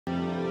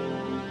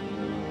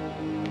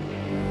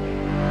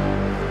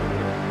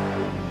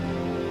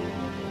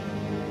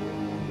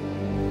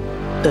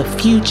The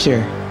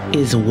future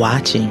is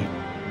watching.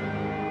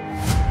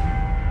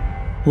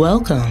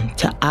 Welcome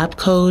to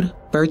Opcode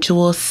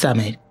Virtual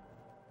Summit.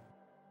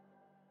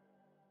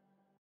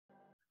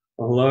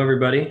 Well, hello,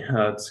 everybody.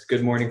 It's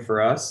good morning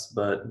for us,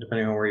 but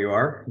depending on where you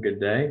are, good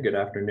day, good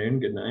afternoon,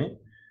 good night.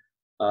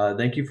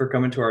 Thank you for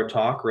coming to our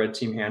talk, Red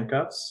Team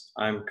Handcuffs.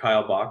 I'm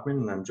Kyle Bachman,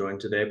 and I'm joined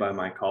today by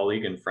my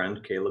colleague and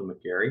friend, Caleb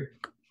McGary.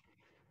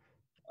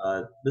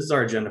 This is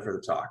our agenda for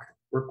the talk.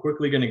 We're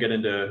quickly going to get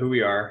into who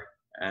we are,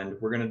 and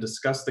we're going to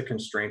discuss the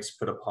constraints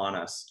put upon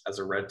us as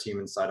a red team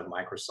inside of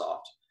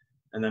Microsoft,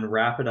 and then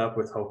wrap it up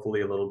with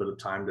hopefully a little bit of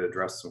time to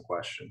address some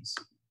questions.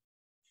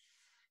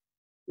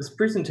 This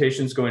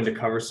presentation is going to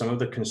cover some of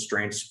the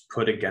constraints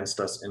put against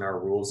us in our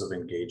rules of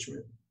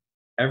engagement.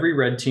 Every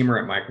red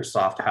teamer at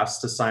Microsoft has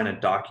to sign a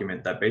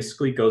document that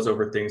basically goes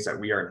over things that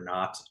we are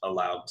not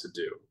allowed to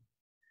do.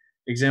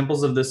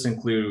 Examples of this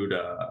include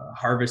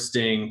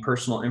harvesting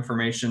personal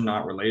information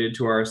not related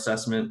to our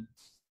assessment,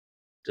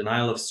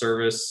 denial of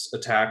service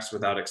attacks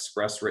without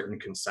express written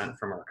consent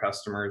from our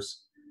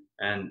customers,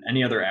 and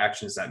any other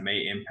actions that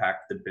may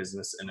impact the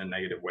business in a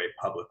negative way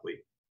publicly.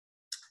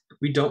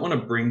 We don't want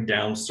to bring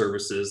down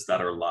services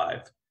that are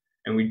live,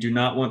 and we do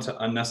not want to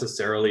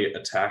unnecessarily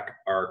attack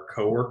our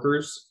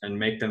coworkers and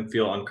make them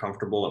feel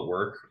uncomfortable at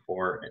work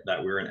or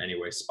that we're in any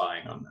way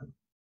spying on them.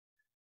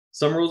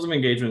 Some rules of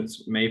engagement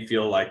may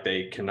feel like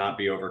they cannot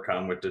be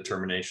overcome with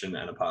determination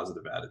and a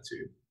positive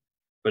attitude,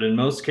 but in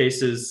most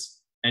cases,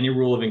 any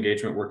rule of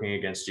engagement working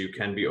against you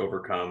can be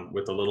overcome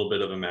with a little bit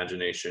of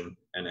imagination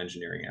and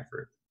engineering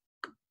effort.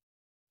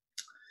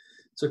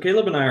 So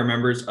Caleb and I are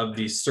members of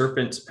the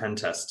SERPENT pen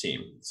test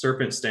team.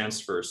 SERPENT stands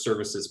for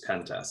Services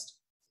Pen Test.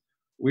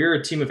 We are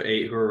a team of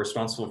 8 who are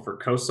responsible for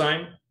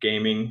cosign,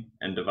 gaming,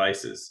 and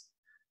devices.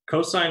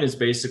 Cosign is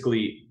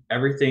basically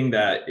everything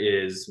that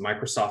is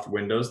Microsoft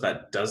Windows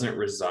that doesn't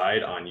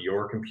reside on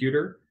your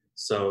computer.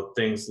 So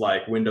things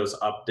like Windows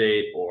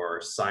Update or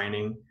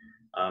signing.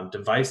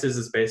 Devices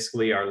is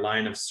basically our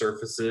line of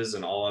surfaces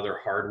and all other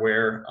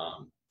hardware,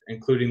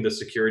 including the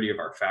security of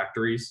our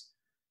factories.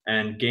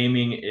 And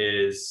gaming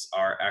is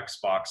our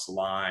Xbox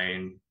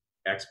line,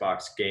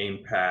 Xbox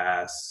Game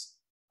Pass,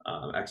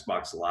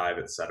 Xbox Live,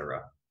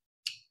 etc.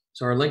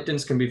 So our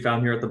LinkedIns can be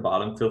found here at the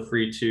bottom. Feel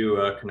free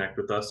to connect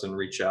with us and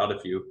reach out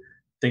if you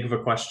think of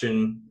a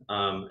question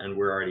and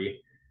we're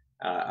already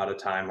out of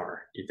time,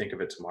 or you think of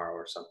it tomorrow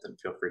or something.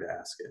 Feel free to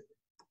ask it.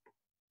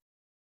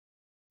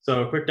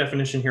 So a quick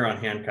definition here on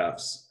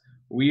handcuffs.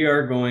 We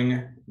are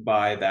going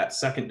by that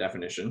second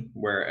definition,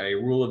 where a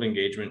rule of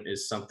engagement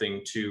is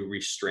something to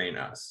restrain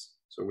us.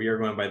 So we are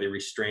going by the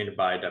restrained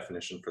by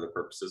definition for the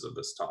purposes of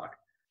this talk.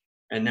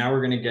 And now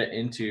we're going to get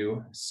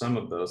into some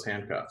of those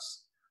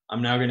handcuffs.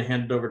 I'm now going to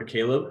hand it over to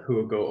Caleb, who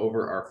will go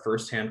over our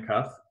first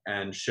handcuff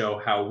and show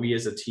how we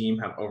as a team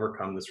have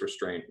overcome this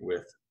restraint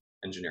with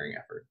engineering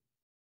effort.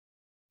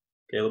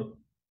 Caleb?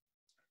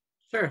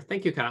 Sure,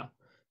 thank you, Kyle.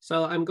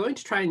 So I'm going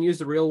to try and use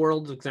the real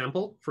world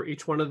example for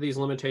each one of these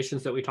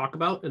limitations that we talk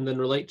about and then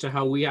relate to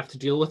how we have to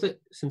deal with it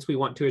since we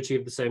want to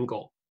achieve the same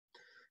goal.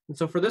 And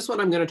so for this one,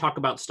 I'm going to talk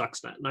about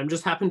Stuxnet. And I'm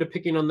just happened to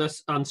picking on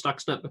this on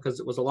Stuxnet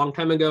because it was a long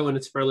time ago and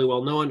it's fairly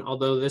well known,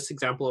 although this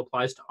example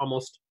applies to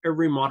almost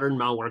every modern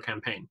malware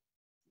campaign.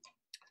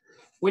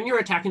 When you're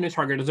attacking a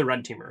target as a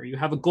red teamer, you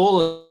have a goal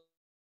of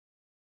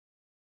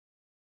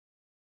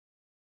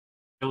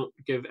don't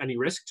give any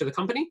risk to the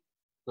company,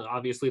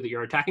 obviously, that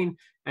you're attacking,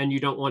 and you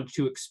don't want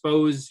to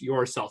expose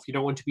yourself. You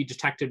don't want to be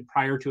detected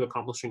prior to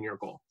accomplishing your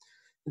goal.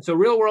 And so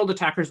real-world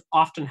attackers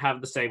often have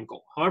the same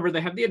goal. However,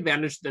 they have the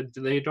advantage that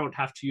they don't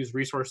have to use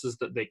resources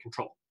that they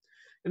control.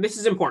 And this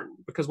is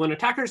important because when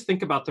attackers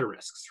think about their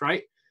risks,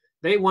 right,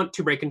 they want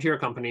to break into your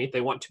company, they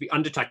want to be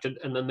undetected,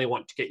 and then they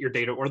want to get your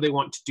data, or they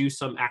want to do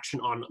some action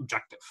on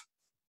objective.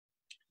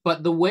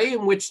 But the way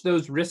in which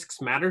those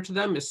risks matter to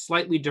them is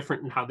slightly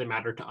different in how they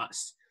matter to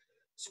us.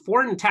 So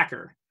for an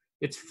attacker,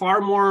 it's far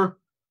more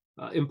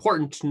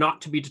important not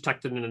to be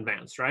detected in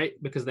advance, right?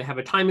 Because they have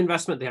a time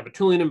investment, they have a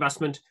tooling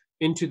investment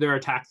into their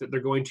attack that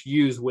they're going to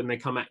use when they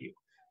come at you.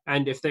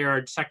 And if they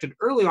are detected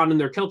early on in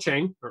their kill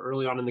chain, or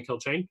early on in the kill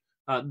chain,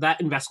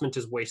 that investment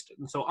is wasted.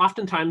 And so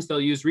oftentimes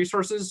they'll use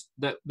resources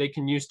that they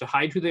can use to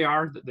hide who they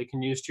are, that they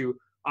can use to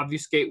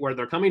obfuscate where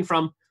they're coming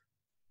from,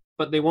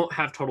 but they won't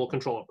have total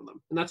control over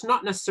them. And that's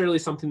not necessarily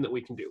something that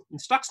we can do. And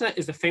Stuxnet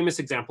is a famous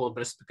example of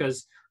this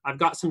because I've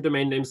got some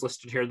domain names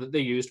listed here that they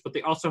used, but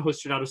they also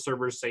hosted out of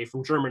servers, say,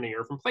 from Germany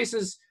or from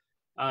places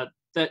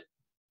that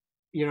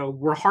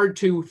were hard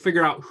to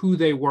figure out who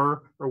they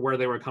were or where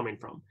they were coming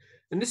from.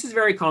 And this is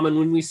very common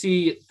when we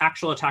see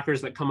actual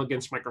attackers that come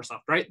against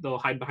Microsoft, right? They'll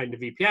hide behind a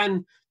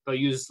VPN. They'll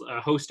use a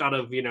host out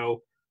of,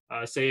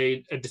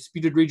 say, a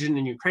disputed region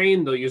in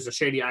Ukraine. They'll use a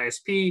shady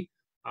ISP.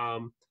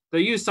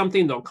 They'll use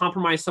something, they'll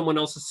compromise someone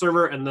else's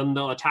server, and then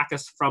they'll attack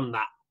us from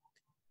that.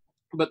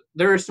 But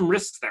there are some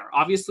risks there.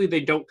 Obviously,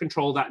 they don't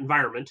control that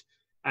environment,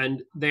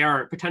 and they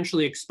are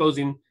potentially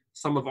exposing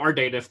some of our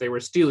data if they were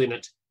stealing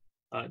it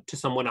to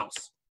someone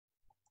else.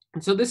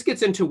 And so this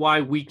gets into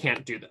why we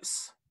can't do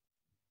this.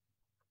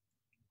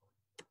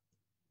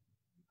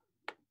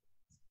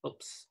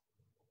 Oops.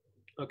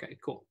 Okay,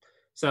 cool.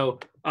 So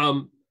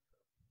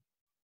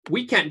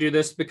we can't do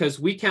this because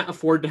we can't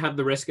afford to have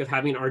the risk of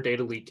having our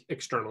data leak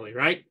externally,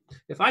 right?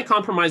 If I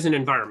compromise an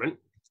environment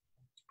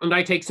and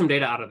I take some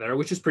data out of there,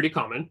 which is pretty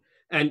common,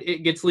 and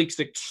it gets leaked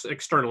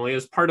externally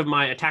as part of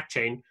my attack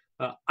chain,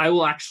 I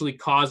will actually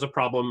cause a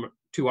problem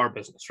to our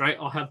business, right?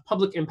 I'll have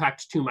public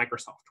impact to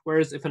Microsoft.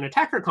 Whereas if an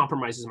attacker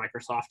compromises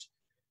Microsoft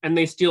and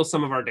they steal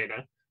some of our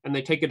data and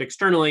they take it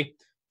externally,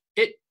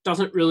 it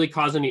doesn't really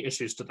cause any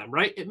issues to them,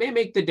 right? It may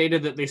make the data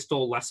that they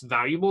stole less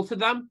valuable to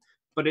them,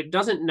 but it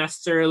doesn't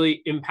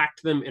necessarily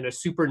impact them in a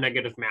super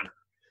negative manner.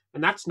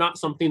 And that's not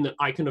something that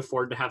I can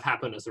afford to have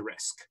happen as a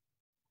risk.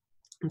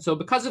 And so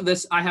because of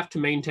this, I have to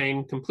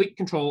maintain complete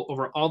control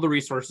over all the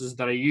resources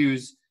that I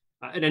use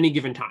at any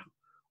given time.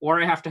 Or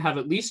I have to have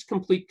at least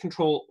complete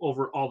control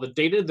over all the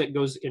data that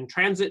goes in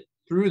transit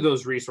through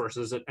those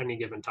resources at any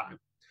given time.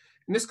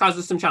 And this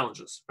causes some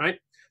challenges, right?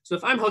 So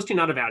if I'm hosting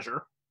out of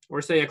Azure,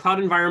 or say a cloud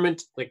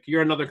environment, like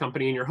you're another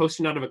company and you're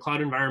hosting out of a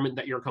cloud environment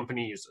that your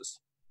company uses,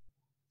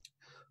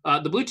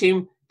 the blue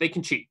team, they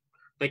can cheat.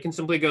 They can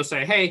simply go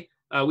say, hey,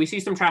 we see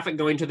some traffic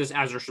going to this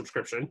Azure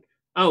subscription.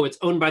 Oh, it's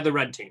owned by the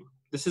red team.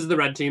 This is the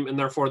red team, and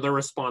therefore their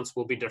response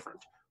will be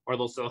different. Or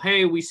they'll say,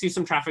 hey, we see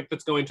some traffic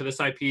that's going to this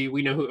IP.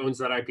 We know who owns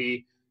that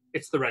IP.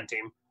 It's the red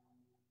team.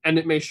 And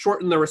it may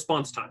shorten the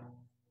response time.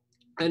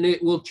 And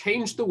it will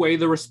change the way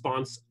the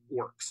response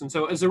works. And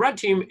so as a red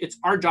team, it's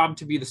our job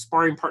to be the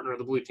sparring partner of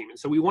the blue team. And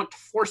so we want to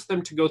force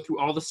them to go through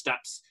all the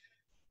steps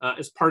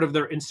as part of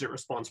their incident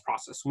response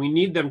process. We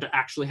need them to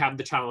actually have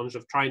the challenge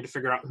of trying to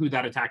figure out who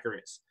that attacker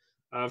is,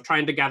 of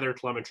trying to gather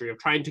telemetry, of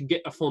trying to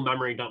get a full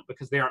memory dump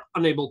because they are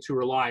unable to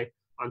rely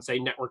on, say,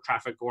 network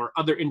traffic or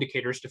other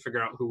indicators to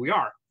figure out who we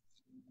are.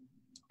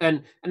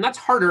 And that's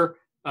harder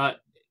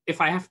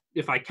if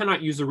I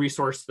cannot use a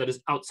resource that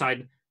is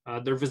outside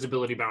their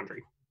visibility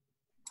boundary.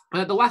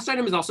 The last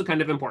item is also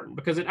kind of important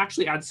because it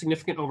actually adds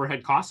significant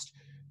overhead cost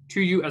to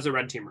you as a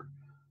red teamer.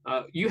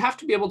 You have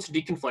to be able to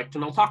deconflict,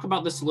 and I'll talk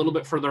about this a little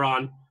bit further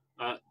on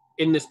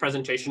in this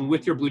presentation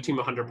with your blue team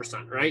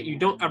 100%, right? You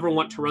don't ever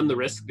want to run the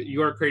risk that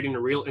you are creating a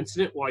real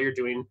incident while you're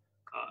doing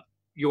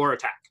your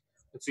attack.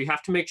 And so you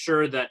have to make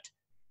sure that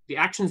the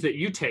actions that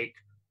you take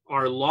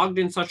are logged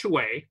in such a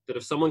way that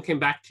if someone came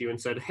back to you and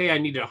said, hey, I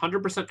need a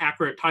 100%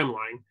 accurate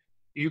timeline,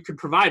 you could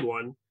provide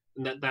one,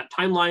 and that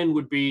timeline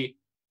would be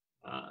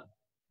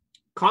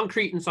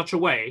concrete in such a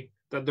way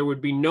that there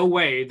would be no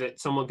way that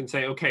someone can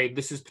say, okay,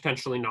 this is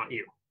potentially not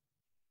you.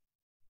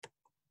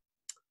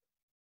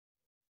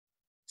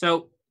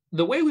 So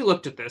the way we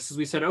looked at this is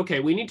we said, okay,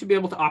 we need to be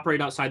able to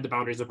operate outside the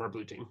boundaries of our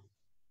blue team.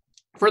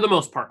 For the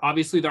most part,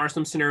 obviously there are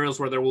some scenarios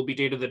where there will be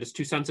data that is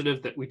too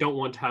sensitive that we don't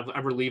want to have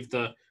ever leave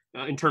the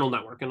internal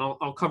network. And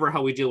I'll cover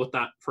how we deal with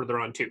that further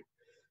on too.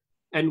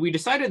 And we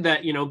decided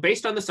that,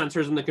 based on the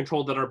sensors and the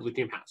control that our blue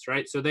team has,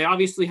 right? So they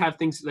obviously have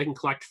things that they can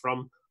collect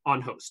from on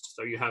host.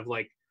 So you have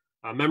like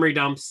memory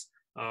dumps,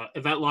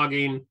 event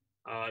logging,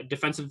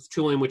 defensive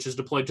tooling, which is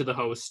deployed to the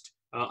host,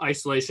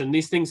 isolation,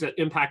 these things that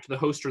impact the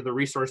host or the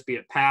resource, be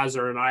it PAS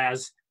or an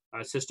IaaS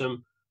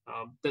system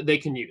that they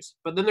can use.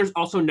 But then there's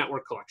also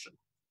network collection.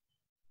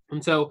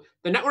 And so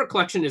the network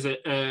collection is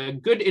a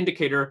good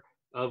indicator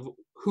of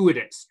who it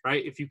is,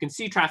 right? If you can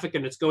see traffic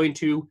and it's going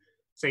to,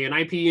 say, an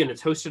IP and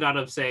it's hosted out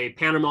of, say,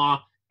 Panama,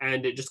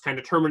 and it just kind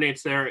of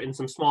terminates there in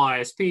some small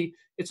ISP,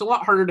 it's a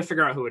lot harder to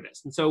figure out who it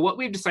is. And so what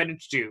we've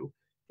decided to do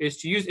is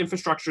to use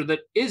infrastructure that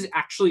is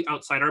actually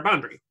outside our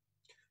boundary.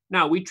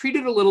 Now, we treat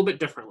it a little bit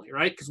differently,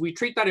 right? Because we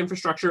treat that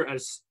infrastructure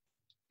as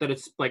that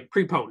it's like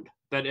pre-pwned,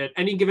 that at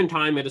any given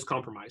time it is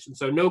compromised. And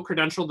so no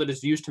credential that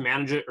is used to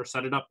manage it or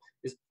set it up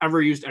is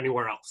ever used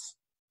anywhere else.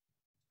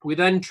 We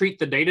then treat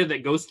the data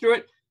that goes through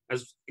it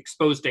as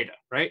exposed data,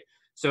 right?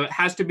 So it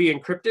has to be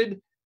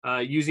encrypted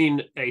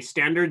using a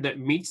standard that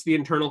meets the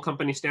internal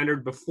company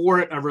standard before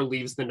it ever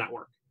leaves the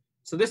network.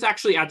 So this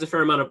actually adds a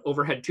fair amount of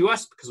overhead to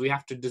us because we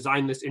have to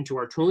design this into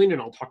our tooling,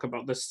 and I'll talk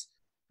about this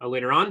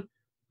later on.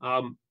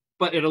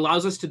 But it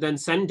allows us to then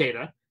send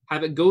data,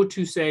 have it go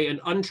to, say, an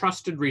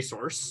untrusted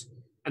resource,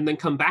 and then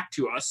come back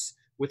to us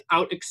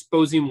without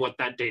exposing what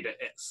that data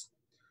is.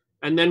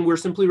 And then we're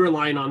simply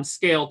relying on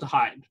scale to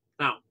hide.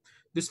 Now,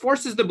 this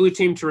forces the blue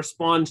team to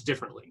respond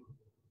differently.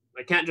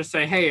 I can't just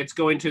say, hey, it's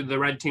going to the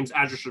red team's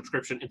Azure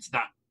subscription, it's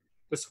that.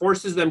 This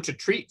forces them to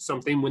treat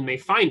something when they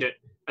find it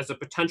as a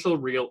potential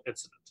real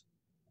incident.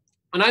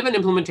 And I have an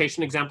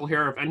implementation example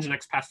here of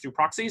Nginx pass-through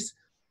proxies.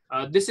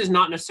 This is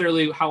not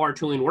necessarily how our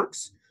tooling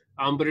works,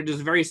 but it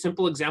is a very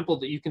simple example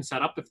that you can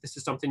set up if this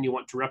is something you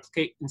want to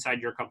replicate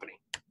inside your company.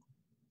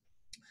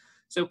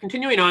 So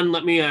continuing on,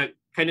 let me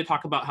kind of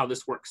talk about how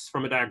this works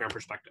from a diagram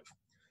perspective.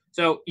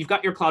 So you've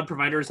got your cloud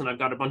providers, and I've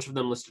got a bunch of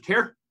them listed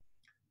here.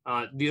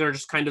 These are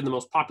just kind of the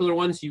most popular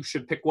ones. You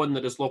should pick one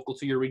that is local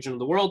to your region of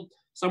the world,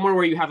 somewhere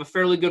where you have a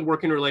fairly good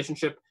working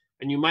relationship,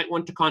 and you might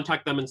want to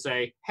contact them and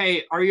say,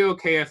 hey, are you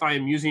okay if I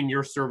am using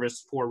your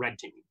service for red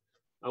teaming?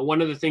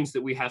 One of the things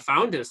that we have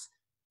found is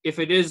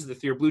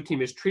if your blue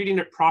team is treating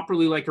it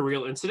properly like a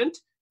real incident,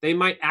 they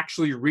might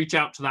actually reach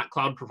out to that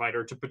cloud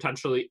provider to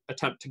potentially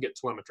attempt to get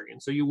telemetry.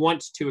 And so you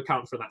want to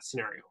account for that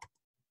scenario.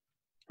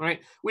 All right,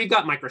 we've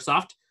got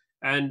Microsoft,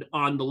 and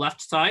on the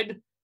left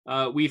side,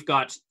 we've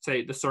got,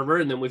 say, the server,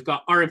 and then we've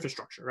got our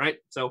infrastructure, right?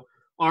 So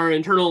our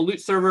internal loot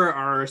server,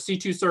 our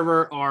C2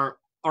 server, our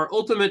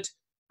ultimate,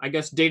 I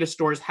guess, data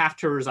stores have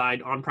to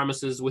reside on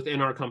premises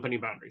within our company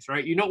boundaries,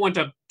 right? You don't want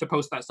to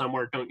post that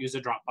somewhere. Don't use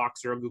a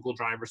Dropbox or a Google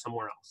Drive or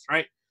somewhere else,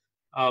 right?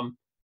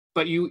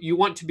 But you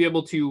want to be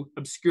able to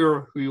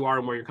obscure who you are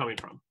and where you're coming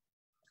from.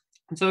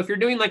 And so if you're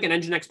doing like an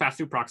Nginx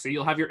pass-through proxy,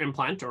 you'll have your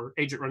implant or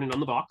agent running on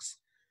the box,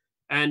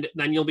 and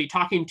then you'll be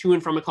talking to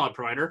and from a cloud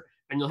provider,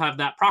 and you'll have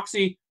that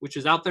proxy, which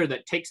is out there,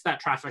 that takes that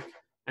traffic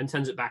and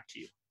sends it back to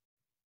you.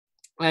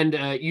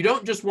 And you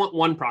don't just want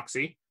one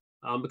proxy,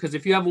 because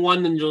if you have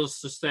one, then you'll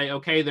just say,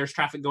 okay, there's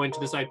traffic going to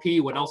this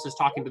IP. What else is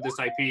talking to this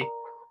IP?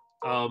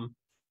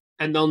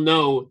 And they'll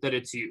know that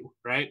it's you,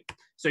 right?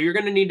 So you're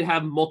going to need to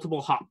have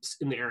multiple hops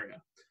in the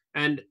area.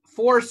 And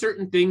for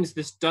certain things,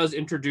 this does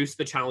introduce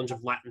the challenge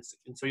of latency.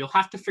 And so you'll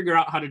have to figure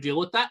out how to deal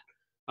with that,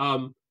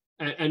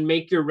 and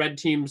make your red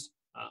teams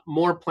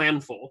more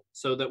planful,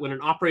 so that when an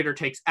operator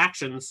takes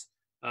actions,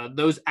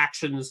 those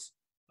actions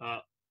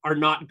are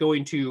not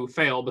going to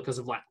fail because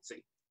of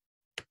latency.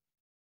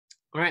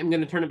 All right, I'm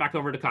going to turn it back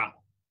over to Kyle.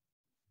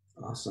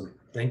 Awesome.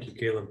 Thank you,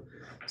 Caleb.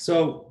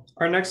 So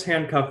our next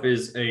handcuff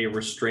is a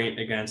restraint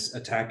against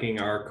attacking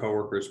our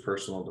coworkers'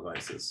 personal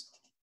devices.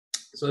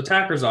 So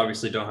attackers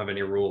obviously don't have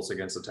any rules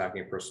against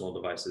attacking personal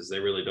devices. They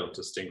really don't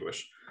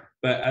distinguish.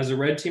 But as a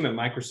red team at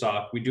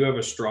Microsoft, we do have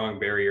a strong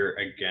barrier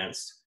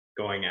against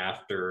going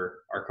after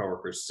our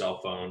coworkers' cell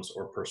phones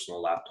or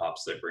personal laptops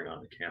they bring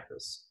onto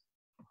campus.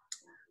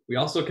 We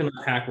also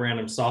cannot hack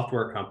random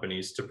software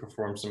companies to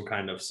perform some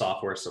kind of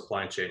software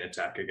supply chain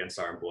attack against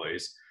our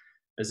employees,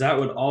 as that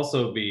would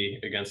also be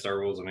against our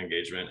rules of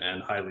engagement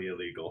and highly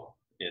illegal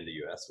in the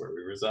US where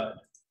we reside.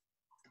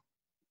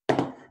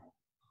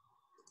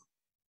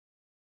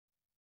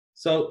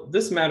 So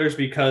this matters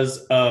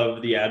because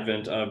of the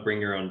advent of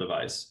bring your own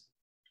device.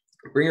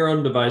 Bring your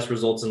own device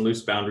results in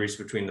loose boundaries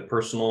between the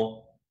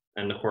personal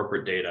and the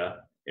corporate data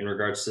in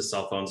regards to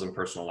cell phones and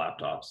personal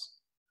laptops.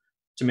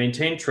 To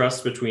maintain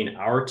trust between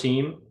our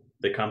team,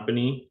 the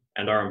company,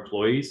 and our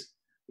employees,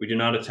 we do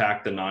not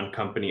attack the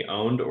non-company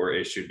owned or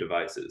issued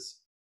devices.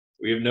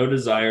 We have no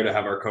desire to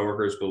have our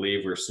coworkers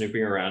believe we're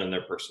snooping around in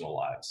their personal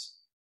lives.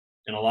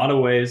 In a lot of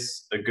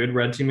ways, a good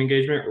red team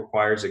engagement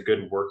requires a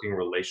good working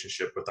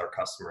relationship with our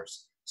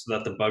customers so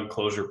that the bug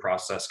closure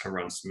process can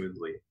run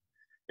smoothly.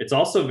 It's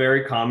also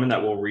very common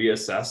that we'll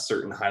reassess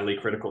certain highly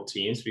critical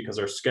teams because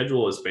our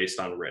schedule is based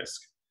on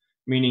risk,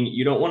 meaning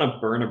you don't want to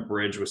burn a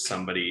bridge with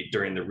somebody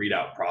during the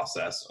readout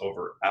process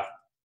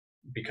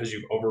because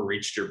you've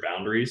overreached your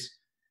boundaries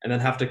and then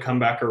have to come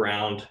back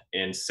around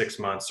in 6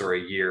 months or a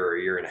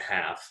year and a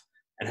half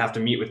and have to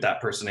meet with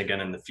that person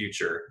again in the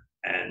future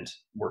and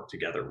work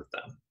together with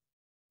them.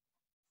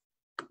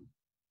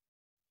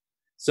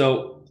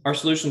 So our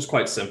solution is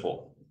quite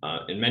simple.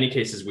 In many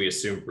cases, we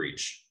assume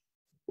breach.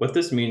 What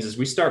this means is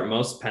we start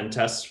most pen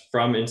tests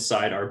from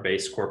inside our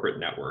base corporate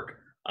network,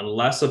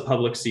 unless a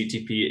public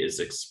CTP is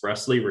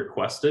expressly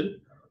requested,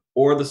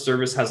 or the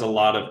service has a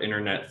lot of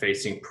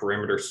internet-facing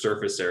perimeter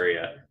surface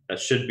area that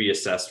should be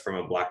assessed from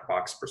a black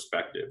box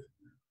perspective.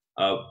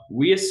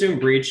 We assume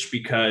breach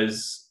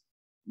because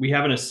we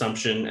have an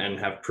assumption and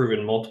have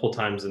proven multiple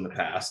times in the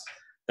past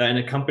that in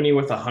a company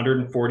with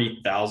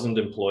 140,000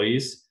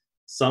 employees,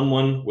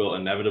 someone will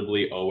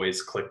inevitably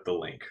always click the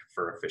link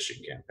for a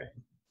phishing campaign.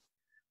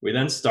 We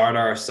then start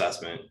our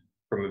assessment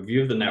from a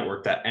view of the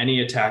network that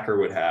any attacker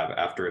would have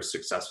after a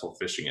successful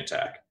phishing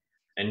attack,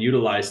 and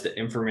utilize the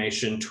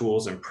information,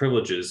 tools, and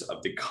privileges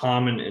of the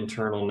common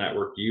internal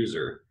network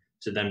user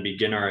to then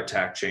begin our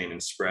attack chain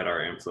and spread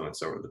our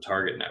influence over the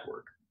target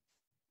network.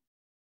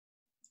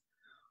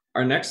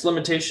 Our next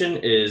limitation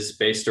is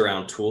based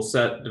around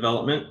toolset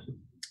development.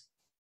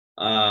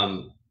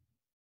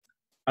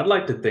 I'd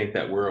like to think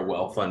that we're a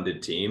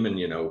well-funded team and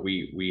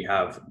we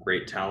have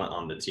great talent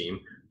on the team,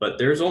 but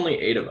there's only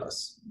 8 of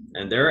us.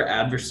 And there are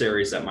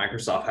adversaries that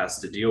Microsoft has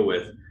to deal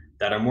with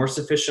that are more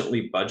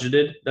sufficiently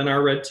budgeted than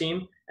our red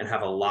team and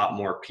have a lot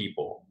more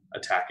people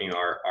attacking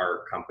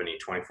our company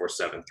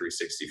 24/7,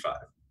 365.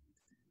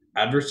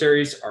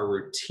 Adversaries are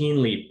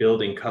routinely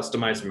building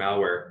customized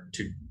malware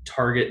to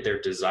target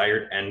their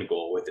desired end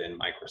goal within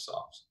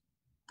Microsoft.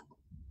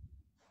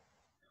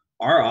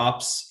 Our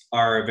ops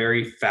are a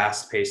very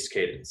fast-paced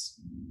cadence.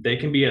 They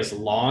can be as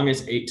long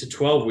as 8 to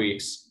 12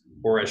 weeks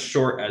or as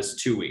short as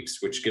 2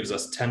 weeks, which gives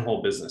us 10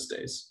 whole business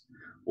days,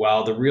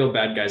 while the real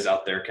bad guys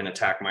out there can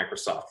attack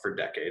Microsoft for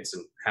decades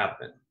and have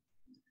been.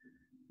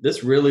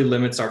 This really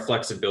limits our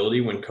flexibility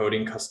when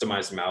coding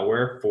customized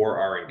malware for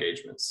our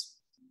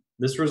engagements.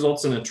 This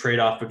results in a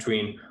trade-off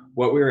between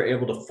what we are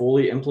able to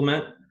fully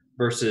implement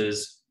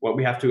versus what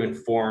we have to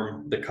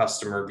inform the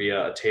customer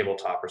via a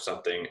tabletop or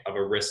something of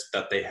a risk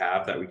that they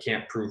have that we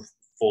can't prove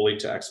fully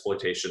to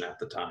exploitation at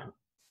the time.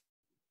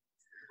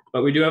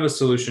 But we do have a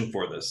solution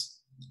for this.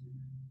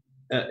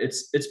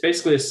 It's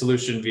basically a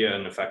solution via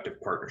an effective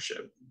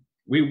partnership.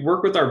 We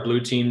work with our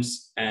blue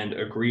teams and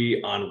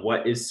agree on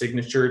what is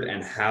signatured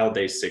and how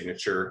they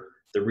signature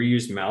the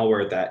reused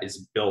malware that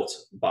is built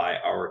by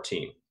our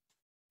team.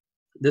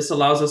 This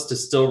allows us to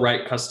still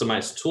write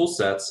customized tool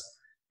sets,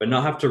 but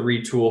not have to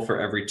retool for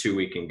every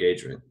 2-week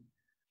engagement.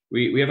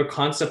 We have a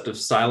concept of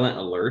silent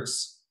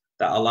alerts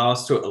that allow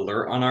us to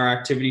alert on our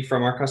activity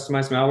from our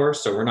customized malware.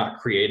 So we're not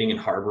creating and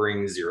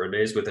harboring 0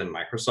 days within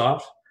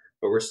Microsoft,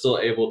 but we're still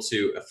able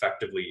to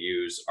effectively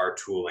use our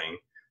tooling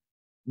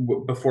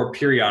before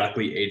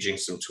periodically aging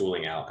some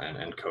tooling out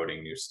and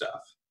coding new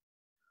stuff.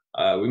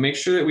 We make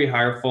sure that we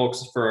hire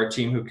folks for our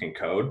team who can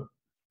code.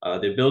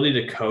 The ability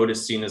to code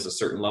is seen as a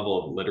certain level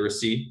of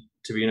literacy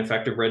to be an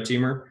effective red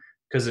teamer,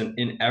 because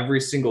in every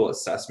single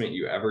assessment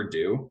you ever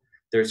do,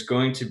 there's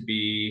going to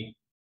be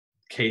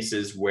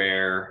cases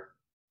where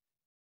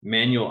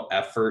manual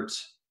effort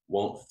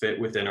won't fit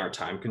within our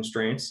time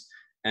constraints.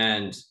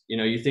 And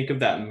you think of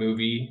that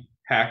movie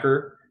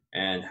Hacker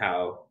and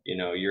how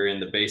you're in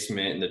the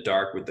basement in the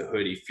dark with the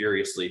hoodie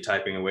furiously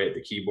typing away at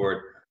the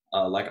keyboard.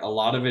 Like a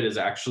lot of it is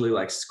actually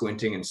like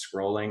squinting and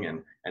scrolling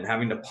and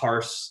having to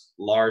parse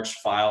large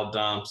file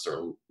dumps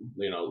or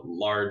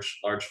large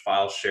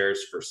file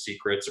shares for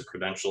secrets or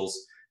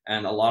credentials.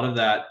 And a lot of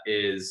that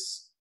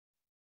is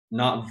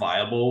not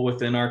viable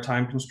within our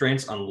time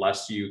constraints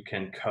unless you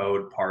can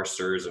code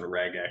parsers and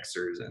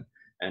regexers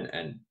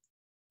and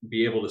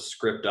be able to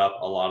script up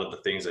a lot of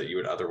the things that you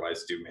would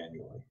otherwise do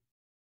manually.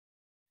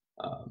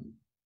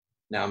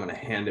 Now I'm going to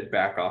hand it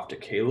back off to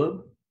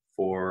Caleb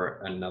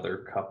for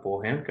another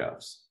couple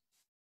handcuffs.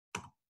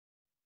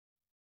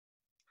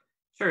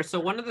 Sure. So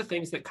one of the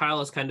things that Kyle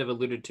has kind of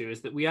alluded to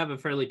is that we have a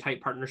fairly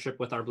tight partnership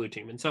with our blue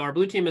team. And so our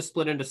blue team is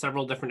split into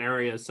several different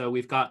areas. So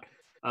we've got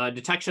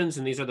detections,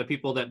 and these are the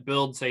people that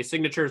build, say,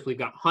 signatures. We've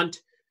got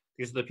hunt.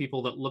 These are the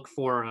people that look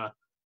for,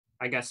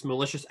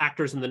 malicious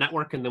actors in the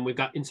network. And then we've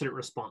got incident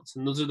response.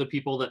 And those are the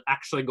people that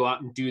actually go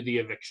out and do the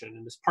eviction.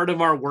 And as part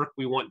of our work,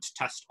 we want to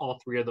test all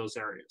three of those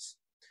areas.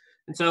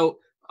 And so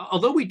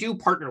although we do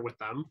partner with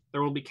them,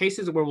 there will be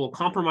cases where we'll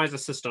compromise a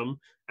system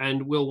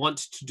and we'll want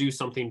to do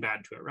something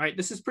bad to it, right?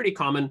 This is pretty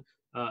common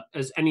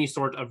as any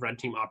sort of red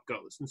team op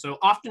goes. And so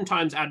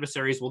oftentimes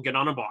adversaries will get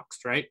on a box,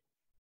 right?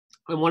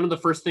 And one of the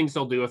first things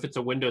they'll do if it's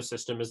a Windows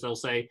system is they'll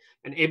say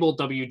enable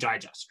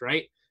wdigest,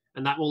 right?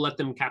 And that will let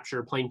them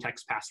capture plain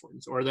text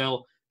passwords, or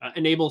they'll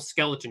enable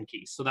skeleton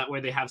keys. So that way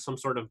they have some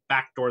sort of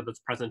backdoor that's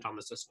present on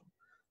the system.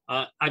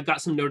 I've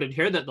got some noted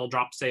here that they'll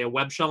drop, say, a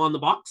web shell on the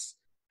box,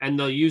 and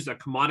they'll use a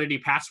commodity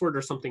password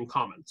or something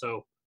common.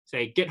 So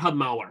say GitHub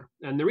malware.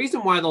 And the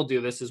reason why they'll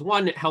do this is,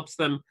 one, it helps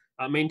them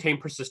maintain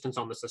persistence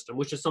on the system,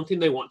 which is something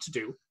they want to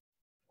do.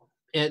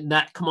 And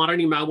that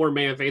commodity malware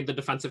may evade the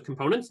defensive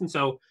components. And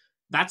so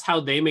that's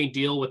how they may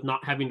deal with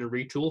not having to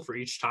retool for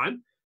each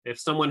time. If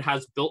someone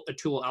has built a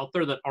tool out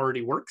there that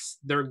already works,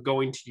 they're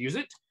going to use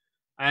it.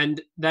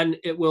 And then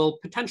it will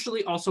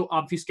potentially also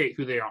obfuscate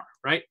who they are,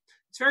 right?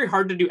 It's very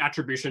hard to do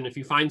attribution if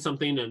you find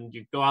something and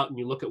you go out and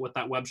you look at what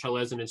that web shell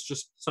is and it's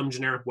just some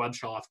generic web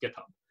shell off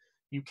GitHub.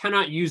 You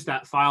cannot use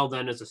that file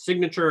then as a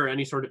signature or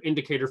any sort of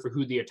indicator for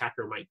who the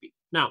attacker might be.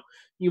 Now,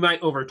 you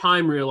might over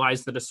time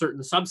realize that a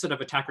certain subset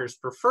of attackers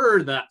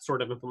prefer that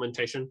sort of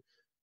implementation,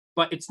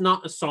 but it's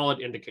not a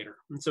solid indicator.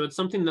 And so it's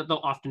something that they'll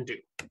often do.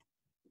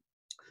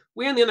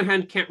 We, on the other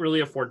hand, can't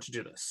really afford to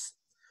do this.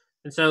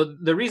 And so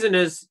the reason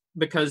is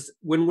because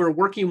when we're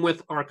working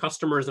with our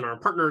customers and our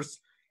partners,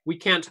 we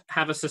can't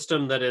have a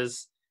system that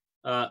is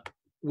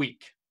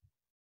weak.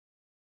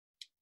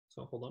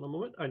 So hold on a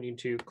moment. I need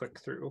to click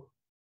through.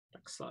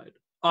 Next slide.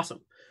 Awesome.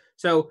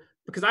 So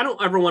because I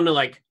don't ever want to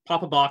like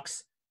pop a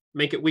box,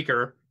 make it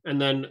weaker, and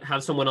then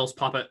have someone else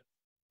pop it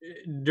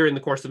during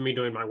the course of me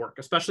doing my work,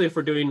 especially if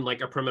we're doing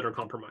like a perimeter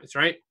compromise,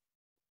 right?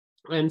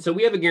 And so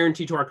we have a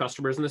guarantee to our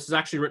customers, and this is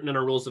actually written in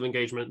our rules of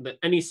engagement, that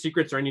any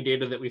secrets or any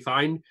data that we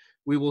find,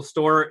 we will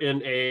store in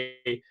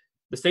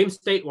the same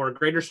state or a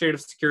greater state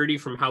of security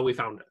from how we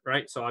found it,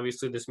 right? So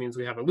obviously this means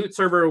we have a loot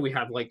server, we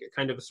have like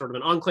kind of a sort of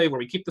an enclave where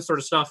we keep this sort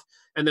of stuff,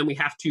 and then we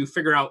have to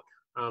figure out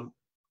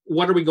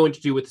what are we going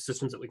to do with the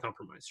systems that we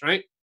compromise,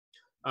 right?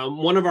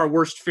 One of our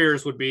worst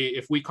fears would be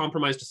if we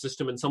compromised a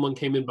system and someone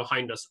came in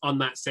behind us on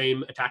that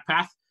same attack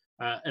path,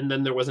 and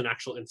then there was an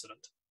actual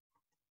incident.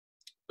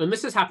 And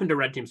this has happened to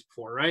red teams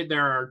before, right?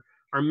 There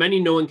are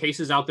many known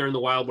cases out there in the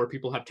wild where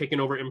people have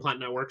taken over implant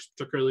networks,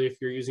 particularly if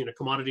you're using a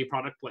commodity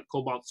product like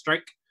Cobalt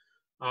Strike,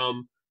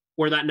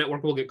 where that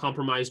network will get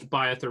compromised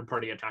by a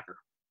third-party attacker.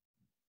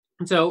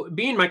 And so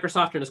being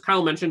Microsoft, and as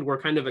Kyle mentioned,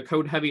 we're kind of a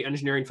code-heavy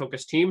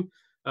engineering-focused team.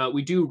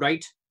 We do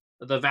write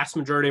the vast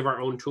majority of our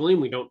own tooling.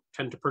 We don't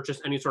tend to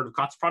purchase any sort of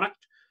COTS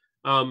product.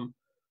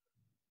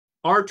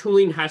 Our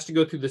tooling has to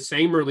go through the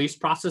same release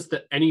process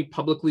that any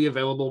publicly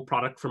available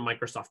product from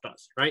Microsoft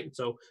does, right?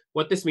 So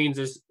what this means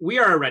is we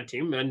are a red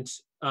team, and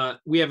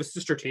we have a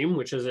sister team,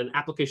 which is an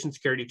application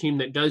security team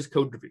that does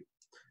code review.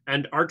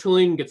 And our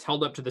tooling gets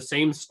held up to the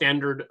same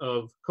standard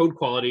of code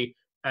quality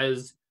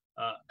as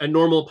a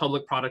normal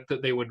public product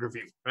that they would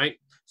review, right?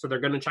 So they're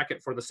going to check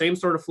it for the same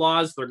sort of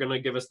flaws. They're going to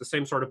give us the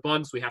same sort of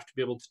bugs. We have to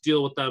be able to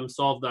deal with them,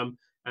 solve them,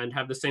 and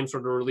have the same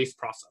sort of release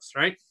process,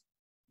 right?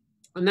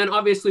 And then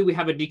obviously we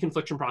have a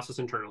deconfliction process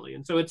internally.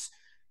 And so it's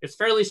It's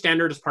fairly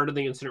standard as part of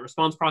the incident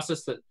response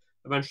process that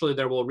eventually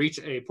there will reach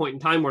a point in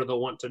time where they'll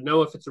want to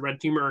know if it's a red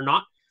teamer or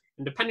not.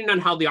 And depending on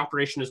how the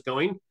operation is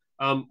going,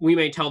 we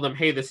may tell them,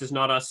 hey, this is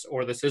not us,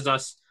 or this is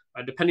us,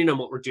 depending on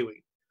what we're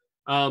doing.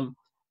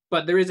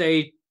 But there is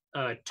a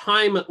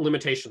time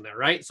limitation there,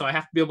 right? So I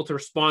have to be able to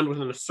respond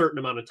within a certain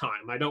amount of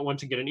time. I don't want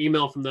to get an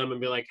email from them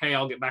and be like, hey,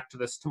 I'll get back to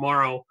this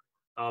tomorrow,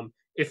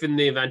 if in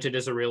the event it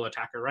is a real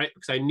attacker, right?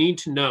 Because I need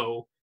to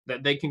know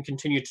that they can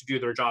continue to do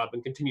their job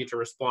and continue to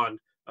respond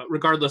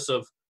regardless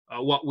of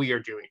what we are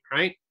doing,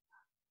 right?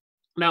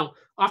 Now,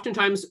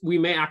 oftentimes we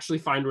may actually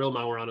find real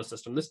malware on a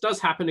system. This does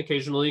happen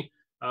occasionally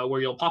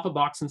where you'll pop a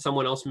box and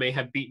someone else may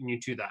have beaten you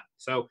to that.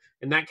 So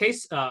in that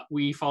case,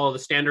 we follow the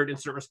standard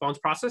incident response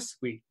process.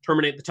 We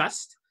terminate the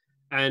test,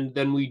 and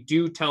then we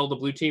do tell the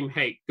blue team,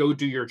 hey, go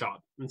do your job.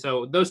 And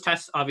so those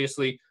tests,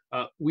 obviously,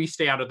 we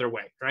stay out of their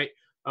way, right?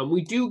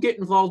 We do get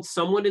involved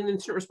somewhat in the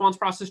incident response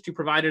process to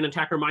provide an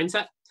attacker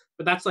mindset,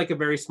 but that's like a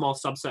very small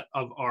subset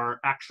of our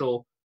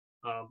actual,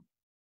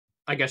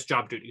 I guess,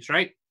 job duties,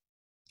 right?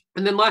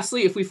 And then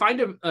lastly, if we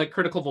find a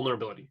critical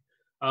vulnerability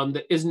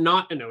that is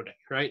not an ODay,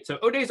 right? So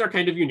ODays are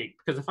kind of unique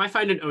because if I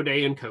find an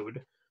ODay in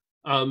code,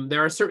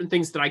 there are certain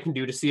things that I can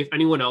do to see if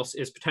anyone else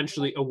is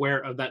potentially aware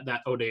of that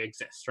ODay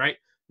exists, right?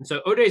 And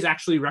so ODays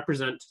actually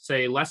represent,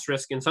 say, less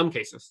risk in some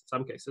cases.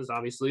 Some cases,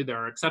 obviously, there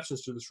are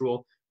exceptions to this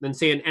rule, than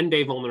say an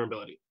end-day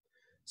vulnerability.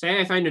 Say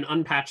I find an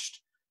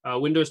unpatched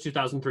Windows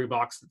 2003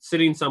 box that's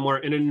sitting somewhere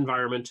in an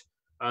environment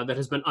that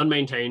has been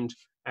unmaintained,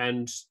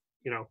 and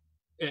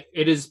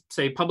it is,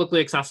 say,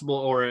 publicly accessible,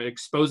 or it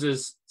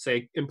exposes,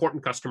 say,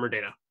 important customer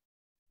data,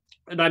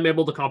 and I'm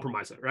able to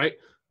compromise it, right?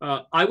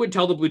 I would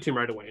tell the blue team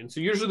right away. And so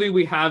usually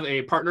we have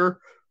a partner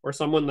or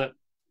someone that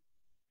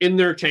in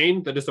their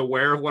chain that is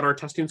aware of what our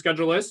testing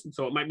schedule is. And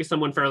so it might be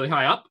someone fairly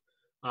high up,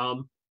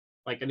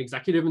 like an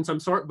executive in some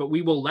sort, but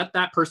we will let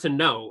that person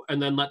know and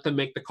then let them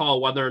make the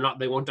call whether or not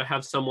they want to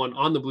have someone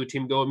on the blue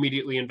team go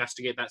immediately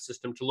investigate that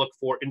system to look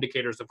for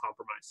indicators of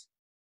compromise.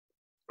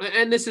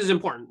 And this is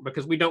important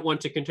because we don't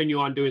want to continue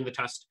on doing the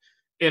test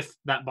if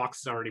that box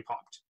is already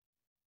popped.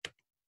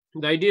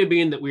 The idea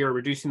being that we are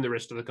reducing the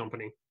risk to the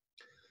company.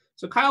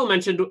 So Kyle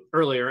mentioned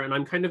earlier, and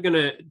I'm kind of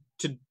going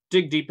to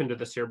dig deep into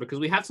this here because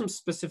we have some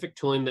specific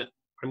tooling that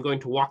I'm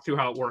going to walk through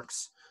how it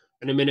works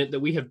in a minute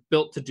that we have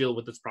built to deal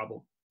with this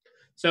problem.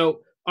 So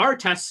our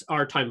tests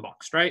are time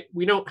boxed, right?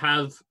 We don't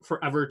have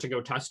forever to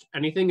go test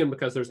anything. And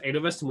because there's 8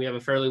 of us and we have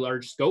a fairly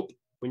large scope,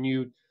 when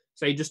you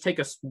say just take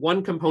us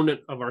one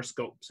component of our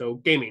scope, so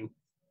gaming,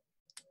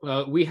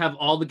 we have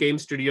all the game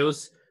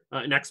studios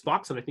in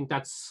Xbox, and I think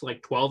that's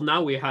like 12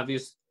 now. We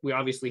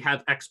obviously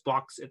have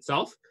Xbox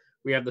itself.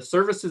 We have the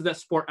services that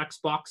support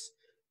Xbox,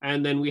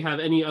 and then we have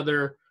any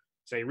other,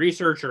 say,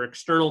 research or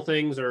external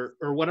things or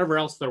whatever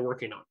else they're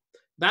working on.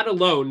 That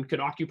alone could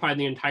occupy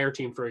the entire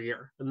team for a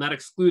year, and that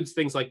excludes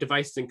things like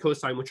devices and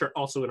cosign, which are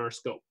also in our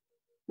scope.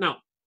 Now,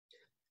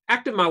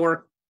 active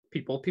malware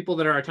people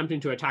that are attempting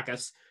to attack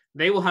us,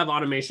 they will have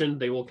automation.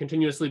 They will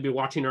continuously be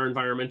watching our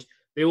environment.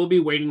 They will be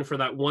waiting for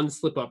that one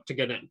slip up to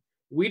get in.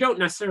 We don't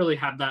necessarily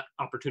have that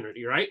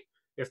opportunity, right?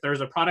 If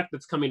there's a product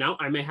that's coming out,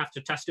 I may have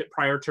to test it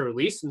prior to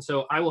release. And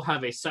so I will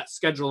have a set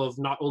schedule of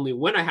not only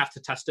when I have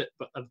to test it,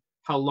 but of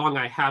how long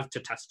I have to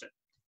test it.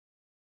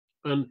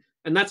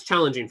 And that's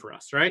challenging for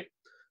us, right?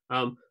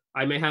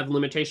 I may have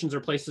limitations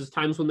or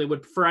times when they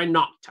would prefer I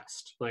not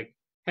test, like,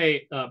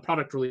 hey,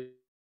 product release.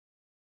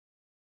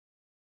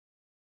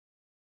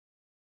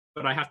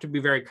 But I have to be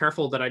very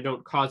careful that I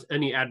don't cause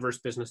any adverse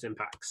business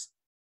impacts.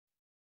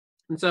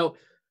 And so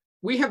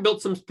we have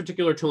built some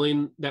particular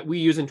tooling that we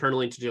use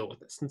internally to deal with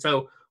this. And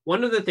so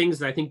one of the things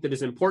that I think that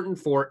is important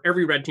for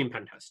every red team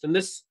pen test, and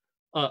this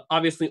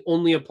obviously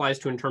only applies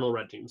to internal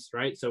red teams,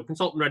 right? So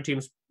consultant red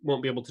teams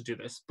won't be able to do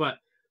this, but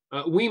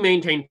we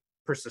maintain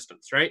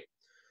persistence, right?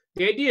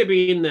 The idea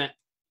being that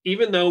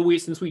even though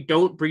since we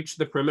don't breach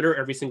the perimeter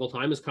every single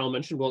time, as Kyle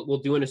mentioned, we'll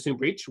do an assumed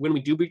breach. When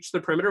we do breach the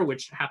perimeter,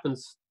 which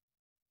happens,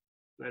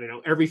 I don't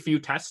know, every few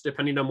tests,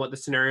 depending on what the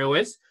scenario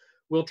is,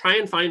 we'll try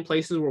and find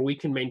places where we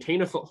can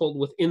maintain a foothold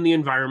within the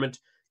environment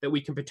that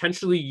we can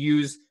potentially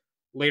use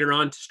later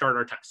on to start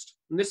our test.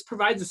 And this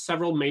provides us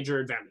several major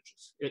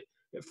advantages. It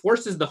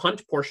forces the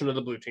hunt portion of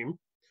the blue team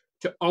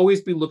to always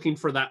be looking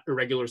for that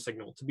irregular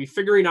signal, to be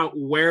figuring out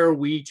where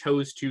we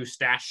chose to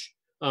stash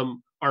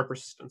our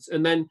persistence,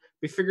 and then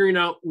be figuring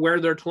out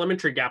where their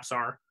telemetry gaps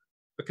are,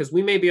 because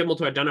we may be able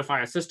to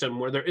identify a system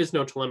where there is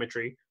no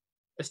telemetry,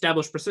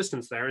 establish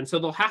persistence there. And so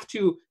they'll have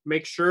to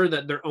make sure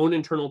that their own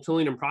internal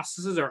tooling and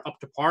processes are up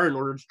to par in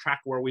order to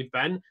track where we've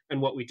been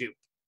and what we do.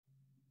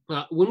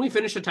 When we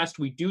finish a test,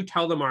 we do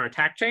tell them our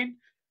attack chain,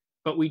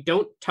 but we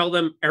don't tell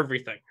them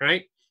everything,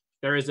 right?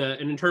 There is an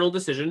internal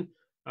decision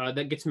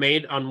that gets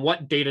made on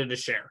what data to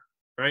share,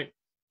 right?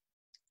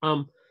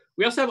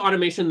 We also have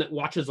automation that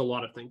watches a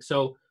lot of things.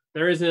 So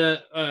there is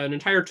an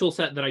entire tool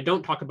set that I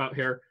don't talk about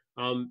here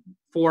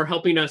for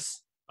helping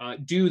us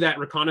do that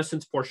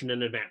reconnaissance portion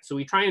in advance. So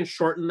we try and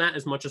shorten that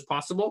as much as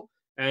possible.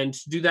 And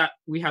to do that,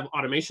 we have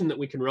automation that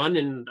we can run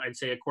in, I'd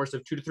say, a course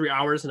of 2 to 3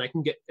 hours, and I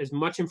can get as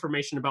much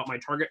information about my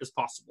target as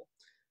possible.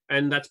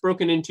 And that's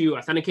broken into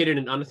authenticated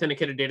and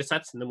unauthenticated data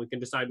sets, and then we can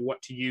decide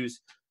what to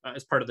use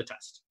as part of the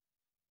test.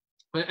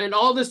 And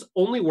all this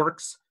only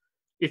works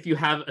if you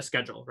have a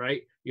schedule,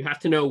 right? You have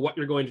to know what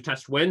you're going to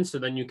test when, so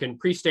then you can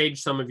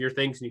pre-stage some of your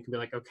things and you can be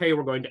like, okay,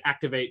 we're going to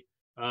activate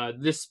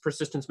this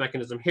persistence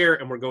mechanism here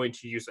and we're going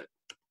to use it.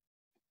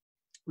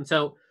 And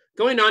so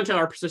going on to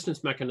our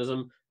persistence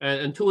mechanism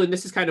and tooling,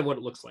 this is kind of what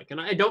it looks like.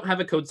 And I don't have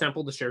a code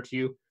sample to share to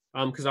you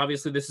because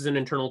obviously this is an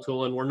internal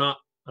tool and we're not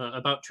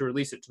about to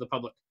release it to the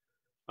public.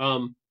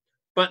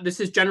 But this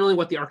is generally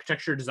what the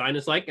architecture design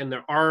is like. And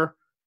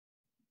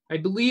I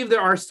believe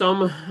there are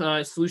some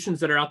solutions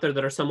that are out there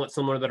that are somewhat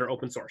similar that are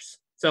open source.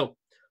 So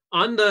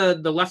on the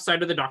left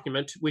side of the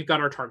document, we've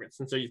got our targets.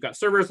 And so you've got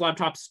servers,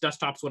 laptops,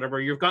 desktops, whatever.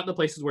 You've got the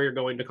places where you're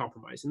going to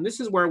compromise. And this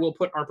is where we'll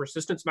put our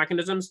persistence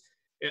mechanisms.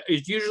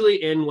 Is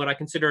usually in what I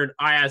consider an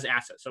IaaS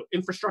asset, so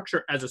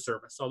infrastructure as a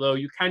service, although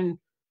you can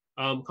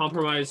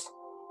compromise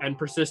and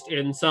persist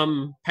in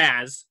some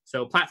PaaS,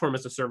 so platform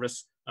as a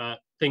service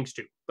things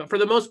too. But for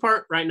the most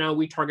part, right now,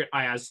 we target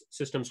IaaS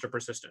systems to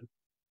persist in.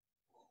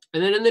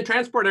 And then in the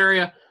transport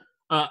area,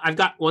 I've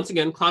got, once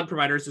again, cloud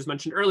providers, as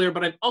mentioned earlier,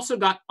 but I've also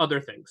got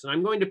other things. And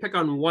I'm going to pick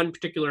on one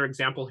particular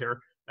example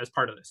here as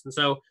part of this. And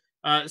so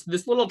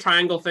this little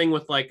triangle thing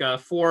with like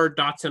 4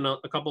 dots and a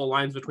couple of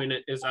lines between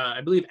it is,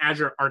 I believe,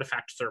 Azure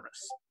Artifact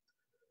Service.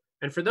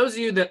 And for those of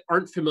you that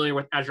aren't familiar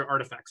with Azure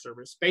Artifact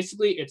Service,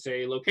 basically it's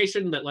a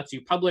location that lets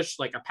you publish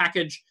like a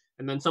package,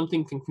 and then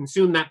something can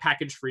consume that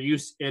package for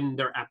use in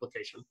their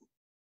application.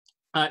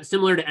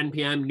 Similar to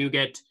NPM,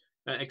 NuGet,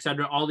 et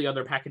cetera, all the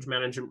other package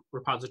management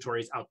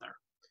repositories out there.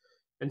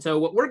 And so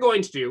what we're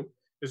going to do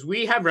is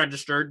we have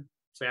registered,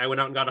 say I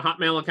went out and got a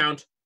Hotmail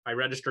account, I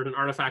registered an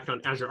artifact on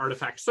Azure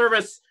Artifact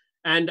Service,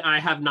 and I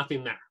have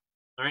nothing there.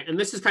 All right, and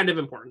this is kind of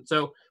important.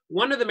 So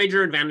one of the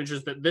major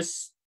advantages that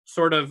this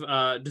sort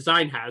of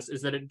design has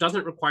is that it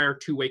doesn't require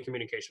two-way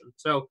communication.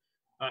 So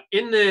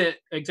in the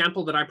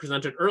example that I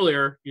presented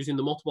earlier, using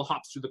the multiple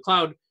hops through the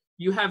cloud,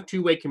 you have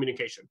two-way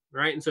communication,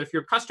 right? And so if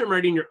you're custom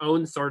writing your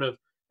own sort of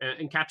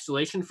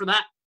encapsulation for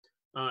that,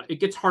 it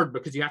gets hard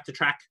because you have to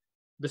track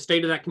the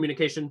state of that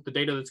communication, the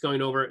data that's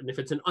going over, and if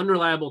it's an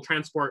unreliable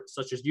transport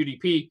such as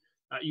UDP,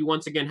 you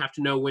once again have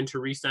to know when to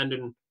resend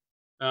and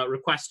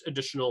request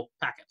additional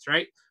packets,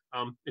 right?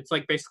 It's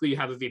like basically you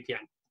have a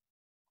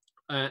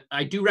VPN.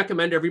 I do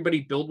recommend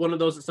everybody build one of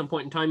those at some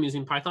point in time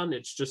using Python.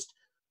 It's just,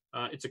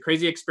 it's a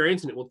crazy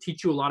experience and it will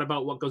teach you a lot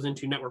about what goes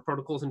into network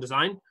protocols and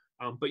design,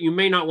 but you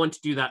may not want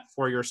to do that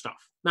for your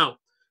stuff. Now,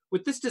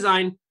 with this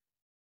design,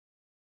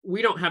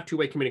 we don't have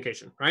two-way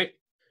communication, right?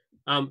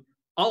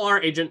 All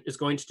our agent is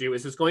going to do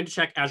is it's going to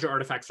check Azure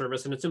Artifact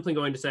Service, and it's simply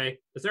going to say,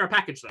 is there a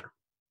package there?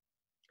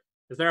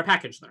 Is there a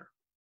package there?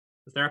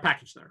 Is there a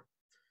package there?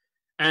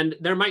 And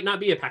there might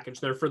not be a package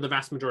there for the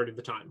vast majority of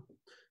the time.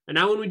 And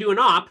now when we do an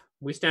op,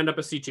 we stand up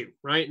a C2,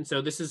 right? And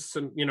so this is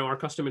some, our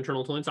custom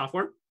internal tooling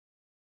software.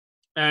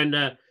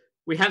 And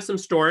we have some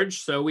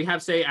storage. So we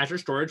have, say, Azure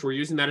Storage. We're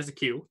using that as a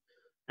queue.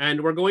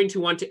 And we're going to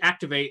want to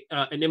activate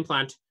an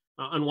implant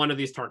on one of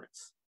these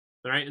targets,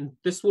 all right? And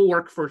this will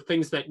work for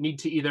things that need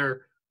to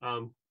either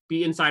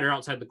be inside or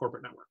outside the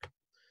corporate network.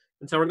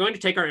 And so we're going to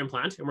take our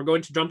implant and we're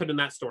going to dump it in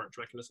that storage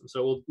mechanism.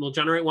 So we'll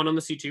generate one on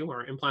the C2.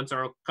 Our implants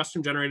are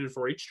custom generated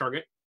for each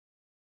target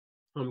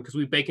because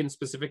we bake in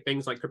specific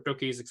things like crypto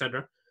keys, et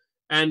cetera.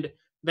 And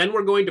then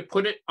we're going to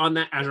put it on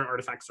that Azure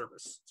Artifact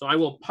Service. So I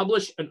will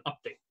publish an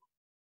update,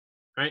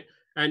 right?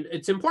 And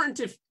it's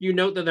important if you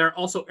note that there are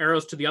also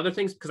arrows to the other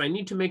things because I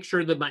need to make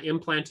sure that my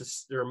implant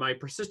is, or my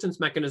persistence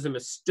mechanism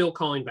is still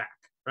calling back,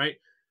 right?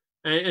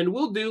 And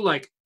we'll do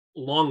like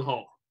long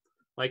haul.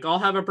 Like I'll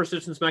have a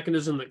persistence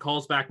mechanism that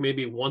calls back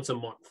maybe once a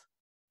month,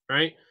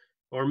 right?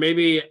 Or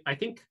maybe I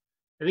think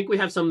we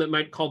have some that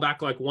might call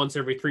back like once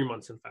every 3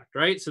 months, in fact,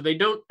 right? So they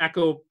don't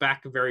echo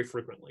back very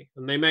frequently.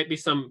 And they might be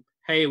some,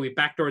 hey, we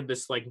backdoored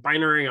this like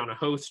binary on a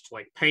host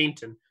like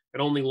Paint, and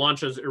it only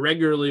launches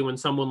irregularly when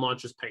someone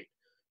launches Paint.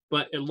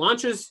 But it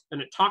launches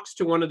and it talks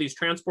to one of these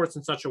transports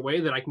in such a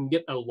way that I can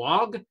get a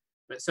log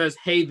that says,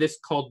 hey, this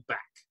called back,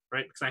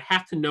 right? Because I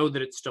have to know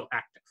that it's still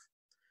active.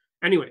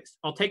 Anyways,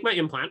 I'll take my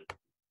implant.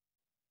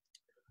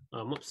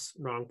 Whoops,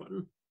 wrong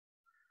button.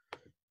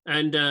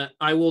 And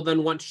I will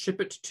then want to ship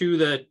it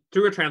to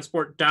through a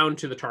transport down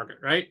to the target,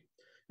 right?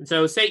 And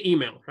so say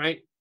email,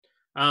 right?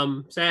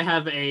 Say I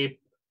have a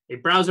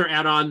browser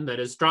add-on that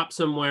is dropped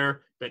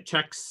somewhere that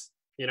checks,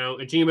 a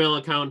Gmail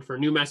account for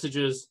new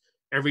messages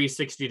every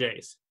 60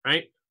 days,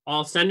 right?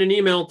 I'll send an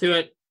email to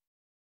it.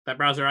 That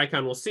browser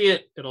icon will see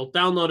it. It'll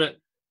download it.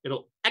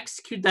 It'll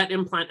execute that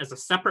implant as a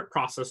separate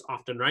process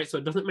often, right? So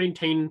it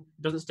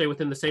doesn't stay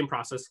within the same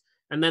process.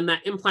 And then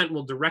that implant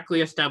will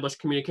directly establish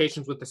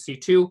communications with the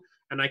C2,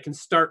 and I can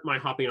start my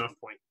hopping off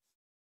point.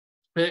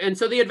 And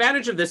so the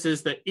advantage of this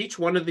is that each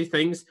one of these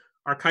things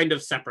are kind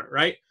of separate,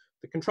 right?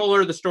 The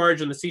controller, the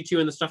storage, and the C2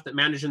 and the stuff that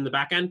manage in the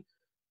backend,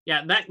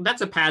 yeah,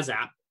 that's a PaaS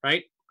app,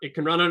 right? It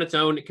can run on its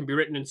own. It can be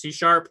written in C#.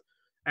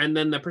 And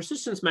then the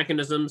persistence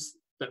mechanisms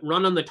that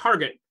run on the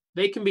target,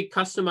 they can be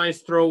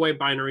customized throwaway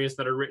binaries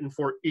that are written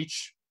for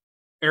each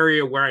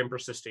area where I'm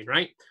persisting,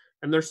 right?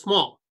 And they're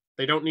small.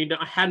 They don't need to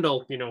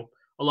handle,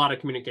 a lot of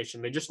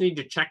communication. They just need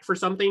to check for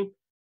something.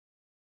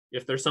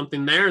 If there's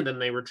something there, then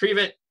they retrieve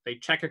it, they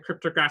check a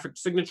cryptographic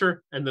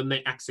signature, and then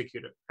they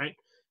execute it, right?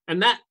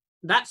 And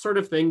that sort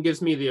of thing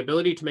gives me the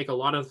ability to make a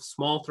lot of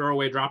small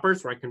throwaway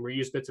droppers where I can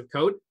reuse bits of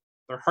code.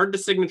 They're hard to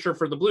signature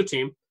for the blue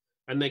team,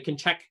 and they can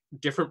check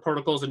different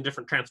protocols and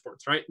different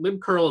transports, right?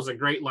 libcurl is a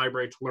great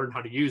library to learn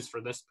how to use for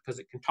this because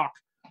it can talk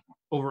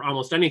over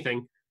almost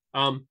anything.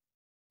 And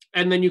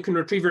then you can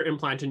retrieve your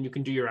implant and you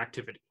can do your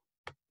activity.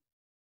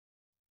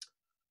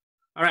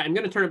 All right, I'm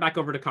going to turn it back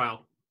over to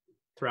Kyle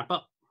to wrap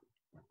up.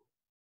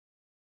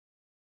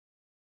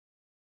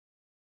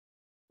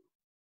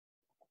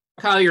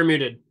 Kyle, you're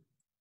muted.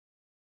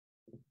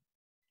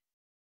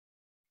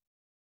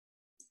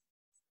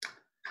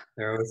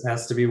 There always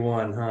has to be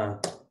one, huh?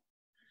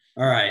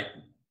 All right.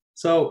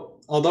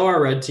 So although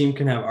our red team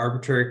can have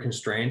arbitrary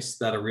constraints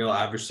that a real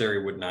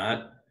adversary would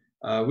not,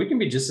 we can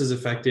be just as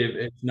effective,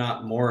 if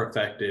not more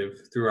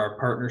effective, through our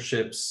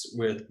partnerships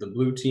with the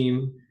blue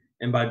team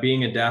and by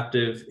being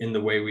adaptive in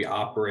the way we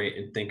operate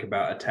and think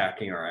about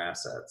attacking our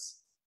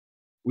assets.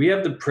 We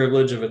have the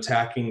privilege of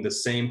attacking the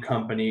same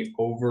company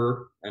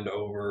over and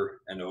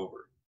over and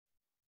over.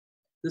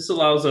 This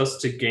allows us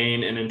to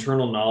gain an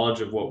internal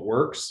knowledge of what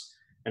works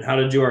and how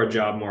to do our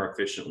job more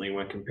efficiently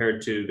when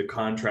compared to the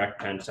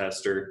contract pen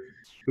tester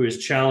who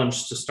is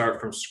challenged to start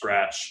from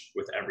scratch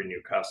with every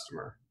new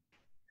customer.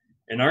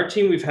 In our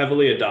team, we've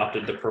heavily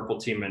adopted the purple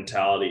team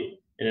mentality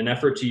in an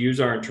effort to use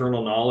our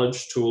internal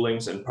knowledge,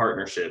 toolings, and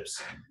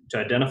partnerships to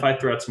identify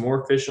threats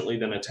more efficiently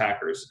than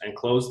attackers and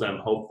close them,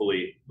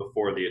 hopefully,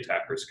 before the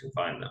attackers can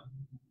find them.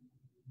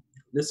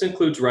 This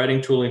includes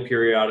writing tooling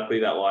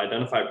periodically that will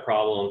identify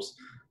problems,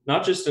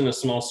 not just in a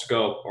small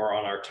scope or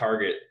on our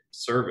target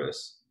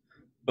service,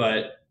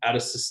 but at a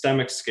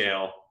systemic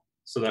scale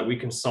so that we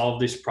can solve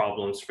these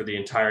problems for the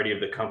entirety of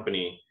the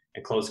company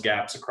and close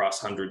gaps across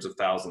hundreds of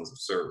thousands of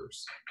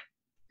servers.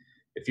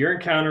 If you're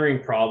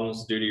encountering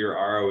problems due to your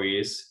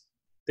ROEs,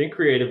 think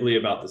creatively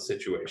about the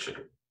situation.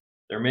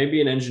 There may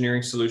be an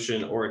engineering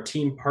solution or a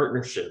team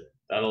partnership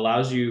that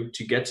allows you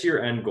to get to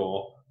your end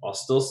goal while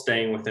still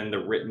staying within the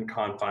written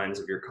confines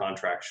of your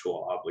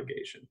contractual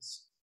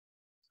obligations.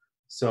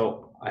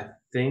 So I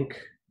think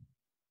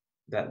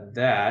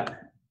that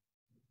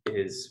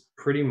is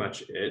pretty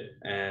much it.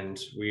 And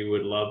we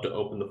would love to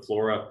open the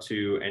floor up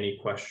to any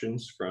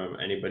questions from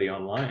anybody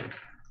online.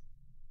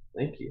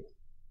 Thank you.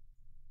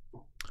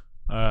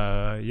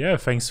 Yeah,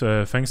 thanks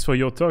for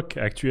your talk.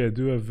 Actually, I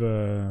do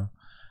have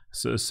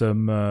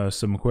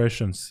some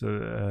questions.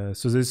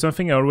 So there's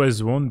something I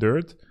always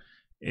wondered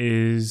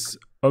is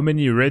how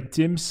many red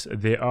teams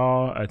there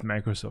are at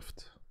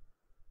Microsoft.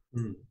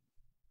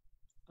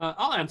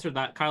 I'll answer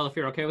that, Kyle, if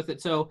you're okay with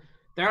it. So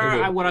there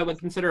are what I would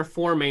consider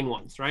four main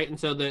ones, right? And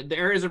so the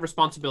areas of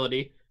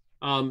responsibility.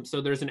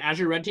 So there's an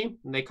Azure red team,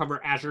 and they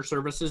cover Azure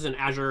services and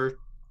Azure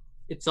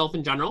itself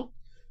in general.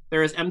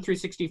 There is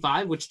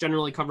M365, which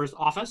generally covers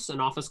Office and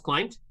Office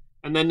client.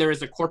 And then there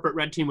is a corporate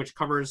red team, which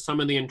covers some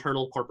of the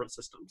internal corporate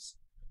systems.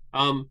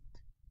 All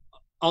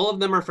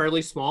of them are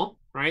fairly small,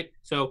 right?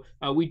 So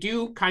we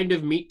do kind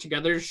of meet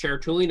together to share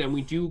tooling, and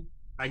we do,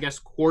 I guess,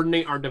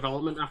 coordinate our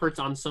development efforts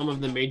on some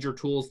of the major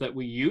tools that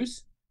we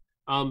use.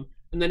 And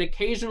then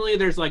occasionally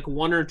there's like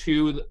one or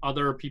two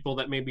other people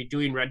that may be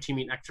doing red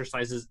teaming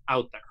exercises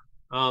out there.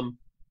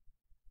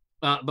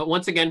 But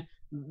once again,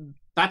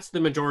 that's the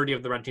majority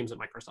of the red teams at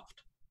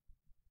Microsoft.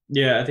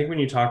 Yeah, I think when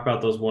you talk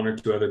about those one or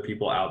two other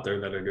people out there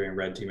that are doing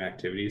red team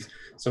activities,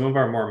 some of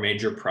our more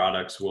major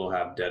products will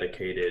have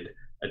dedicated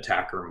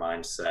attacker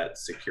mindset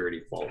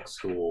security folks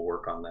who will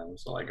work on them.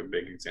 So like a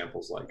big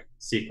example is like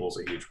SQL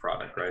is a huge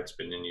product, right? It's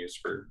been in use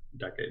for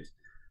decades.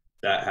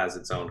 That has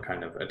its own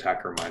kind of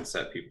attacker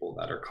mindset people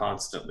that are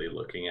constantly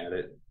looking at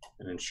it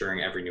and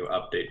ensuring every new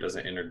update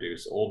doesn't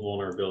introduce old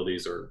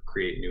vulnerabilities or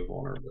create new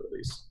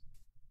vulnerabilities.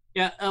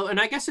 Yeah, and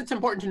I guess it's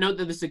important to note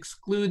that this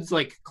excludes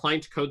like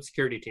client code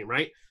security team,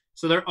 right?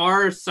 So there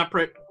are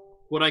separate,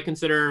 what I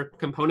consider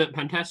component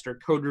pen test or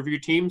code review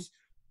teams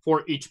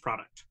for each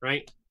product,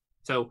 right?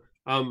 So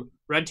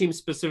red teams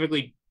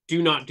specifically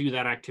do not do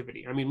that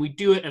activity. I mean, we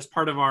do it as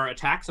part of our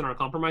attacks and our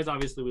compromise.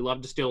 Obviously, we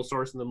love to steal a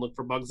source and then look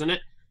for bugs in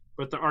it,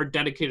 but there are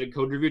dedicated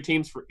code review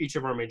teams for each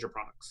of our major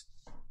products.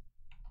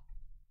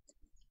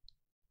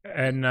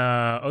 And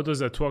how does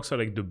that work? So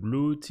like the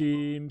blue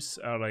teams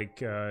are like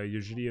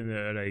usually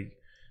in like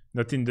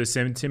not in the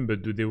same team,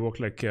 but do they work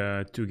like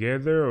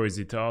together, or is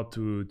it hard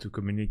to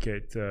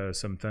communicate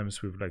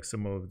sometimes with like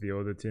some of the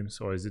other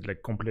teams, or is it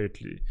like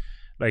completely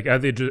like are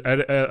they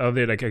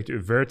like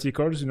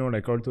verticals, you know,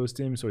 like all those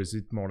teams, or is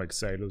it more like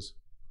silos?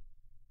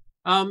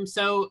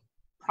 So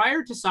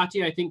prior to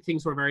Satya, I think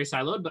things were very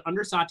siloed, but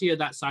under Satya,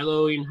 that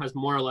siloing has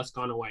more or less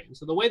gone away. And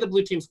so the way the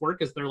blue teams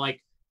work is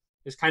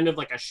is kind of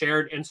like a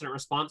shared incident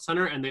response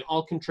center, and they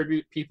all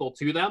contribute people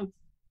to them,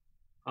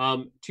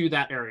 to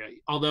that area.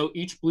 Although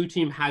each blue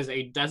team has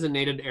a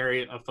designated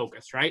area of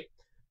focus, right?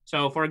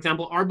 So for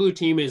example, our blue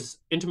team is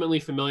intimately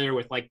familiar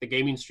with like the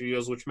gaming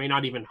studios, which may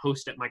not even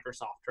host at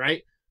Microsoft,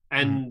 right?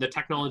 and the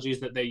technologies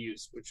that they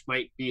use, which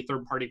might be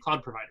third-party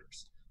cloud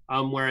providers.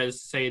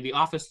 Whereas, say, the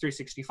Office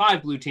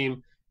 365 blue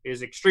team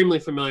is extremely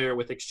familiar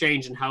with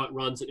Exchange and how it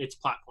runs its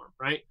platform,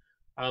 right?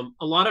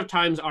 A lot of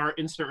times our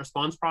incident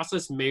response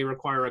process may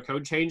require a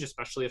code change,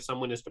 especially if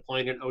someone is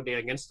deploying an ODA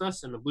against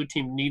us, and the blue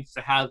team needs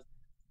to have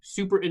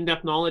super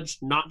in-depth knowledge,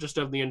 not just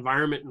of the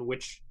environment in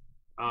which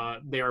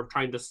they are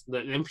trying to,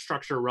 the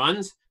infrastructure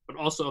runs, but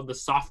also of the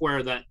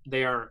software that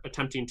they are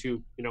attempting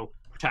to,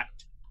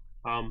 protect.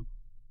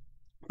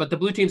 But the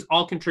blue teams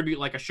all contribute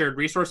like a shared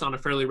resource on a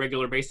fairly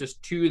regular basis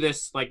to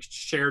this like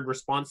shared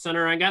response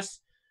center, I guess.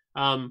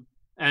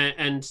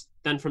 And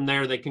then from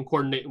there, they can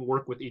coordinate and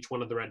work with each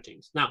one of the red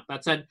teams. Now,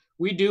 that said,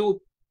 we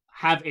do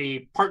have a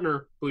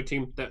partner blue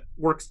team that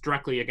works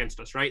directly against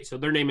us, right? So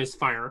their name is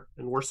Fire,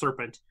 and we're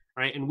Serpent,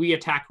 right? And we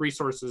attack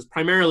resources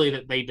primarily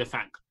that they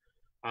defend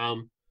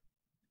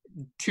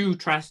to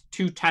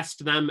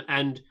test them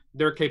and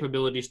their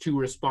capabilities to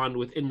respond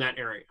within that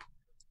area.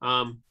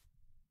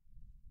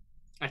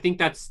 I think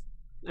that's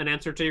an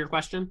answer to your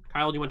question.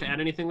 Kyle, do you want to add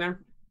anything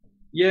there?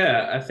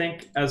 Yeah, I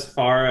think as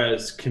far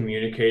as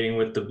communicating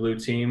with the blue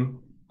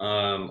team,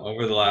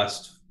 over the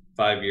last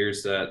 5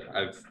 years that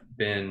I've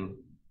been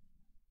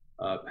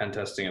pen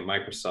testing at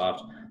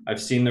Microsoft,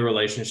 I've seen the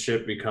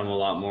relationship become a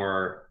lot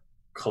more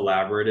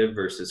collaborative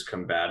versus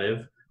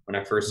combative. When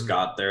I first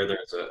got there,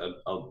 there's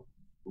a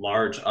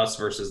large us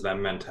versus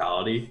them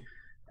mentality.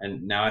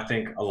 And now I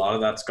think a lot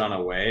of that's gone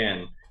away.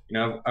 And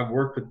I've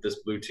worked with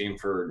this blue team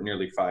for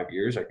nearly 5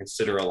 years. I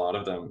consider a lot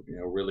of them,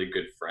 really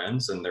good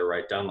friends, and they're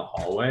right down the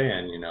hallway.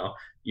 And,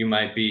 you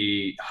might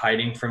be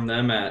hiding from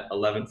them at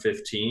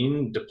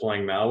 11:15,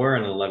 deploying malware,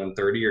 and at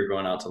 11:30, you're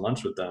going out to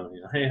lunch with them.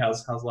 Hey,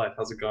 how's life?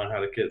 How's it going? How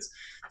are the kids?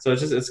 So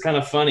it's kind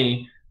of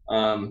funny.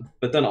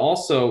 But then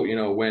also,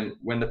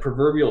 when the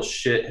proverbial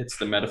shit hits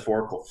the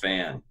metaphorical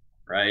fan,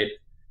 right?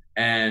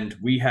 And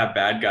we have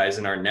bad guys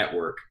in our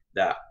network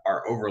that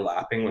are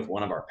overlapping with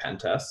one of our pen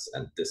tests,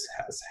 and this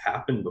has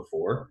happened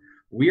before,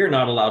 we are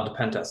not allowed to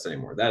pen test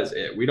anymore. That is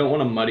it. We don't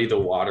want to muddy the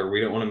water. We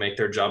don't want to make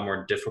their job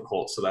more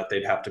difficult so that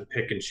they'd have to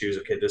pick and choose,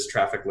 okay, this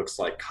traffic looks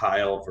like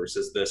Kyle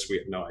versus this. We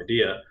have no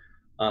idea.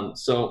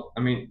 So,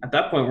 at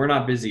that point, we're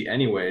not busy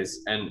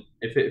anyways. And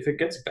if it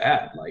gets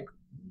bad, like,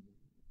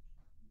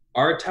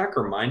 our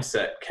attacker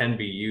mindset can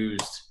be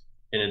used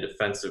in a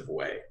defensive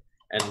way.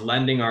 And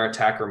lending our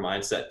attacker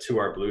mindset to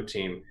our blue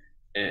team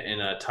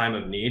in a time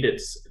of need,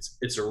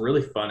 it's a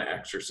really fun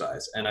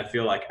exercise. And I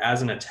feel like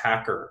as an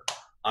attacker,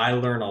 I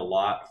learn a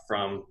lot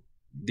from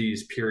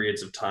these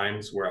periods of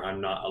times where I'm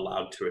not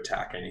allowed to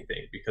attack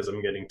anything because I'm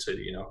getting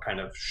to, kind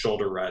of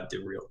shoulder ride the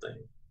real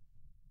thing.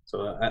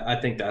 So I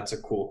think that's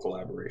a cool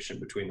collaboration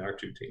between our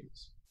two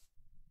teams.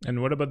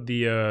 And what about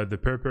the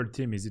purple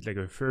team? Is it like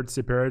a third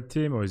separate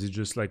team, or is it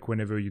just like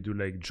whenever you do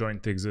like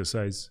joint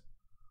exercise?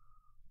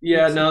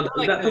 Yeah, no,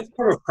 that's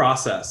more of a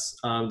process.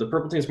 The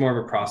purple team is more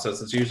of a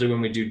process. It's usually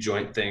when we do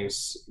joint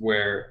things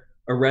where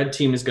a red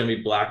team is going to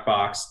be black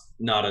box,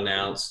 not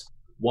announced.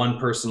 One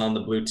person on the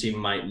blue team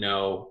might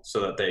know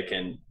so that they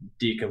can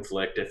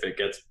deconflict if it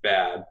gets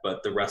bad,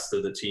 but the rest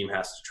of the team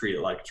has to treat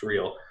it like it's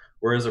real.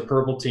 Whereas a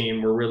purple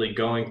team, we're really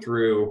going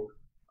through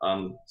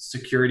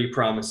security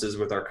promises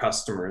with our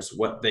customers,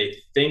 what they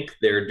think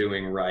they're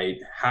doing right,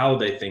 how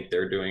they think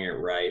they're doing it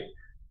right,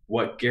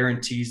 what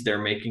guarantees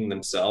they're making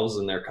themselves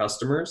and their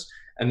customers,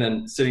 and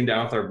then sitting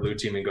down with our blue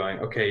team and going,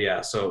 okay, yeah,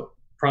 so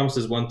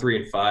promises 1, 3,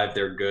 and 5,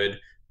 they're good.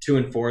 2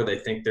 and 4, they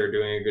think they're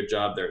doing a good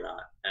job, they're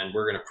not. And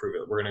we're going to prove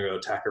it. We're going to go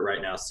attack it right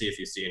now, see if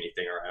you see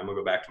anything. All right, I'm going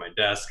to go back to my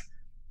desk.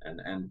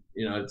 And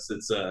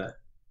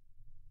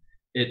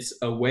it's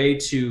a way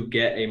to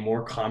get a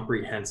more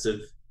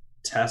comprehensive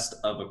test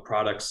of a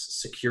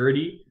product's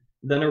security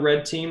than a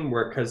red team,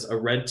 because a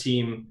red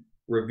team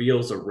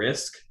reveals a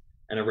risk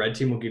and a red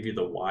team will give you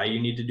the why you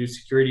need to do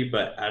security.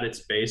 But at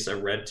its base, a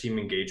red team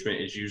engagement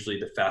is usually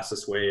the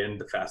fastest way in,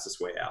 the fastest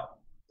way out.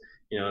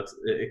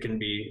 It can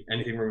be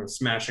anything from a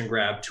smash and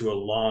grab to a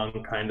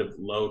long kind of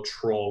low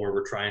troll where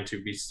we're trying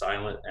to be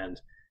silent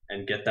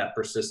and get that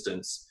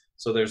persistence.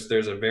 So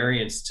there's a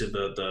variance to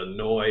the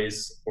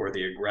noise or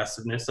the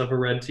aggressiveness of a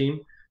red team,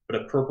 but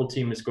a purple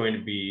team is going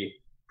to be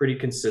pretty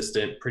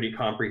consistent, pretty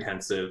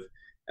comprehensive.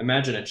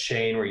 Imagine a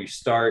chain where you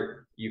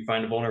start, you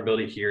find a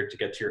vulnerability here to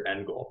get to your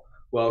end goal.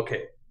 Well,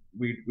 okay,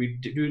 we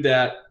do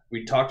that.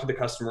 We talk to the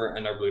customer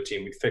and our blue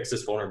team. We fix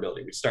this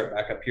vulnerability. We start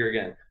back up here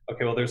again.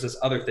 Okay, well, there's this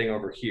other thing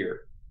over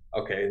here.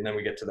 Okay, and then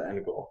we get to the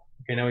end goal.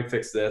 Okay, now we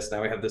fix this.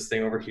 Now we have this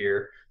thing over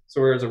here. So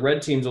whereas a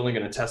red team's only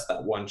going to test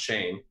that one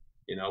chain,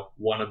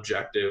 one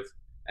objective,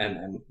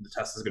 and the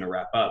test is going to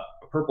wrap up.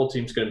 A purple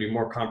team's going to be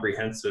more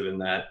comprehensive in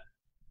that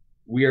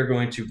we are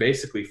going to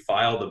basically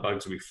file the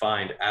bugs we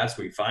find as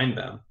we find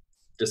them,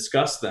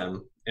 discuss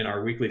them in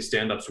our weekly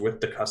stand-ups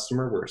with the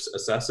customer we're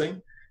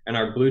assessing, and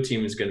our blue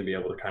team is going to be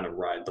able to kind of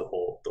ride the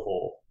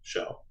whole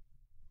show.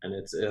 And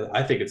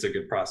I think it's a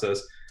good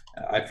process.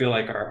 I feel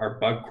like our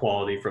bug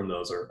quality from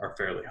those are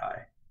fairly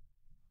high.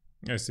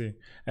 I see.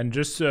 And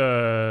just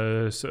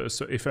so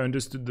if I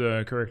understood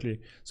correctly,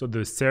 so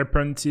the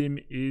Serpent team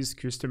is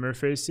customer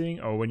facing,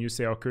 or when you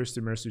say our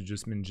customers, you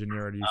just mean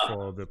generally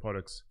for the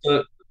products?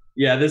 So,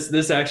 yeah,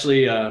 this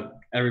actually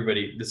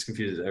this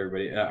confuses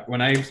everybody.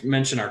 When I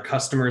mention our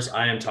customers,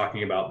 I am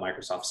talking about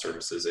Microsoft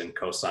services and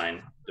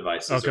cosign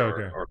devices.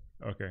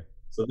 Okay.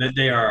 So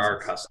they are our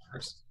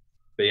customers.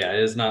 But yeah,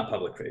 it is not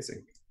public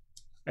facing.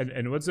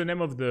 And what's the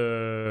name of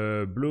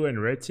the blue and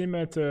red team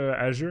at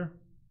Azure?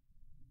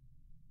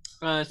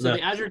 So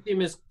the Azure team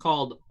is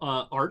called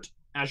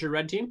Azure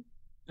Red Team,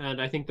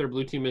 and I think their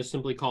blue team is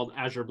simply called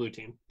Azure Blue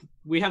Team.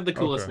 We have the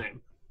coolest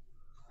name.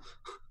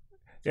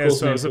 Yeah, cool,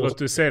 so I was about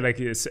to say, like,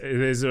 this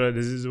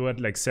is what,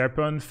 like,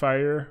 Serpent,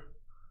 Fire?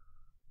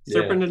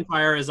 Serpent and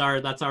Fire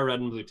that's our red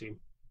and blue team.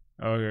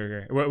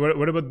 Okay.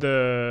 What about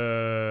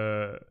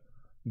the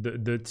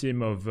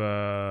team of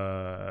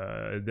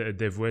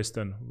Dave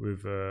Weston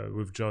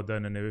with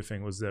Jordan and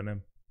everything? What's their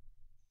name?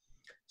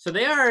 So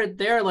they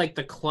are like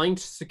the client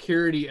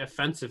security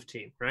offensive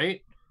team,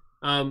 right?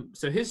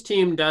 So his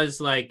team does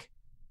like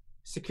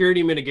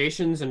security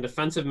mitigations and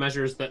defensive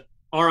measures that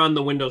are on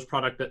the Windows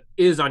product that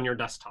is on your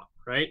desktop,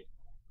 right?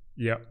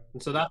 Yeah.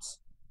 And so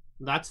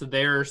that's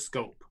their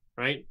scope,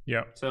 right?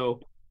 Yeah.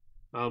 So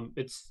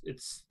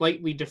it's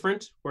slightly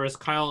different. Whereas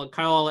Kyle,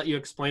 I'll let you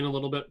explain a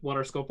little bit what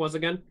our scope was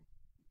again.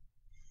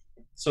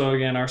 So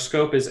again, our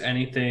scope is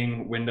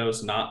anything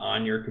Windows not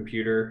on your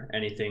computer,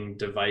 anything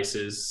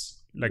devices.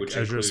 Like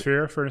Azure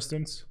Sphere, for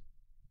instance?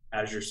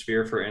 Azure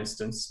Sphere, for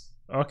instance.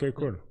 Okay,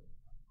 cool.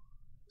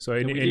 So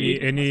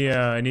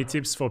any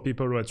tips for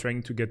people who are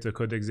trying to get the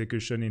code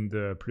execution in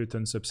the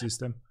Pluton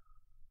subsystem?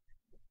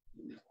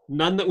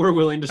 None that we're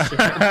willing to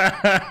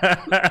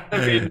share.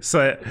 Okay.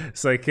 So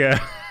it's like... yeah,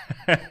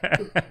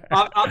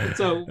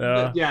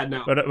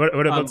 no.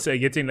 What about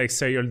getting like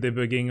serial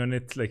debugging on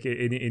it? Like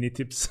any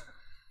tips?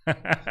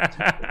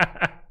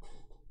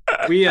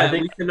 We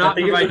cannot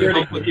provide you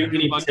with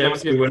any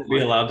tips. We wouldn't be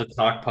allowed to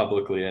talk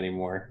publicly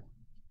anymore.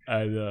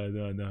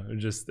 No. I'm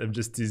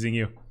just teasing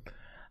you.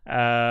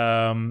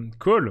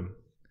 Cool.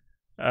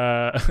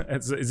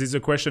 This is a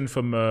question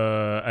from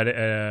Alex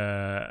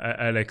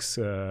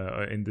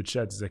in the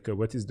chat. It's like,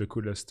 what is the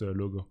coolest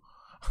logo?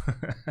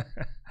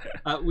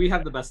 We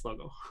have the best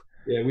logo.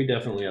 Yeah, we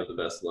definitely have the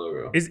best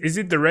logo. Is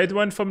it the red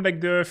one from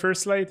like the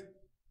first slide?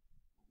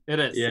 It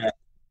is. Yeah.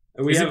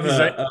 Is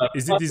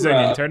it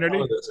designed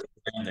internally?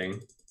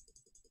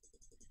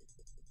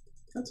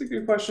 That's a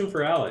good question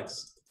for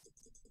Alex.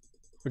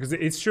 Because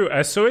it's true.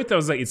 I saw it. I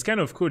was like, it's kind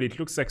of cool. It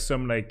looks like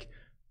some like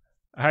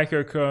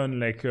HackerCon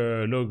like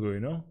logo, you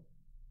know?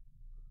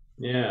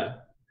 Yeah.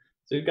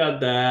 So we've got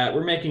that.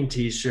 We're making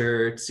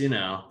T-shirts. You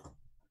know,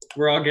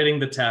 we're all getting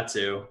the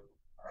tattoo.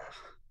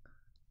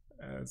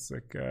 It's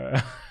like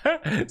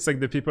it's like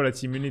the people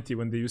at Immunity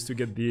when they used to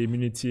get the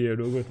Immunity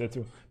logo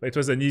tattoo. But it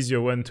was an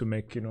easier one to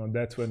make. You know,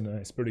 that one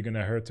is probably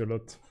gonna hurt a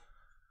lot.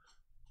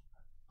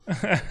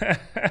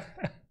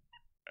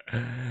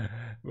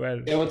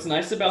 Well, yeah, what's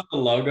nice about the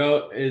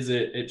logo is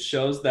it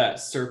shows that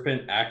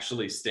Serpent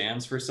actually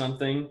stands for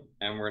something,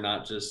 and we're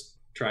not just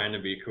trying to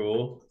be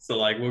cool. So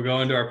like we'll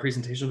go into our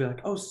presentation, we'll be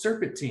like, oh,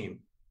 Serpent team.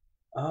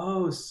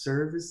 Oh,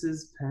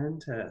 services pen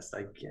test.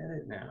 I get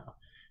it now.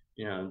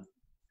 You know,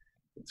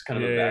 it's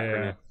kind of a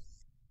background.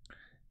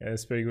 Yeah,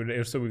 it's pretty good.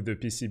 Also with the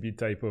PCB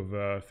type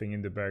of thing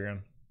in the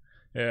background.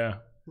 Yeah,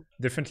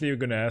 definitely you're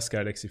gonna ask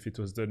Alex if it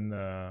was done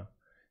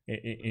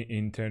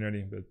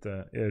internally,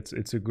 but yeah,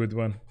 it's a good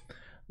one.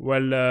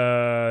 Well,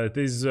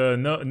 there's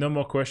no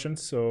more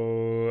questions.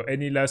 So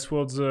any last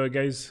words,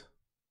 guys?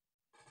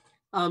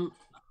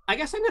 I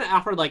guess I'm going to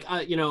offer like,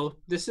 you know,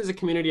 this is a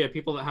community of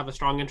people that have a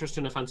strong interest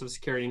in offensive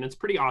security, and it's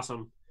pretty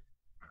awesome.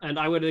 And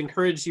I would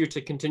encourage you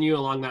to continue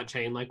along that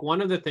chain. Like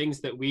one of the things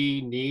that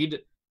we need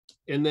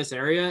in this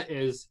area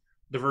is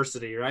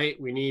diversity, right?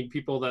 We need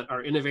people that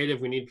are innovative.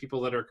 We need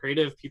people that are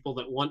creative, people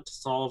that want to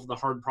solve the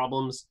hard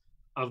problems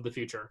of the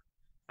future.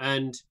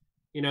 And,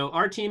 you know,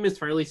 our team is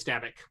fairly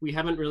static. We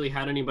haven't really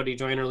had anybody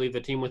join or leave the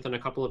team within a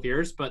couple of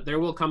years, but there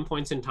will come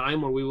points in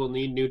time where we will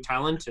need new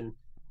talent and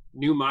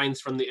new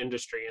minds from the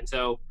industry. And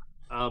so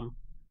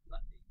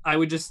I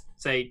would just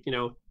say, you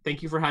know,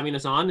 thank you for having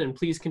us on, and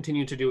please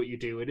continue to do what you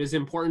do. It is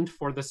important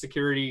for the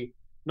security,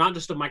 not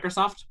just of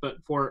Microsoft, but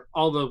for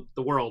all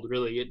the world,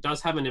 really. It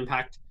does have an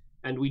impact,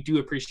 and we do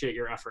appreciate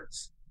your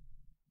efforts.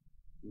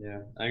 Yeah,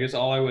 I guess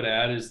all I would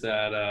add is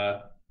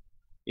that,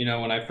 you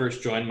know, when I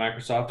first joined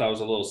Microsoft, I was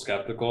a little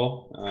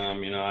skeptical.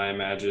 You know, I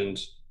imagined,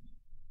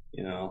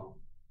 you know,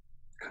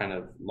 kind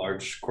of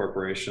large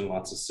corporation,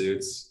 lots of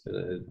suits.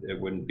 It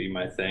wouldn't be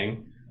my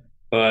thing.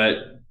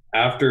 But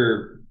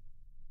after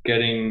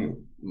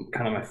getting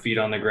kind of my feet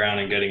on the ground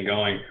and getting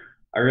going,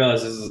 I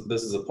realized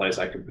this is a place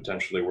I could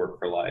potentially work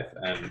for life.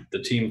 And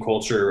the team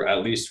culture,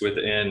 at least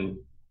within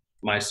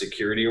my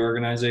security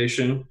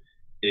organization,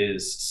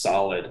 is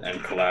solid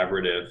and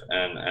collaborative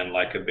and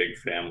like a big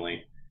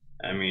family.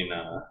 I mean,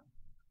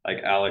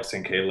 like Alex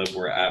and Caleb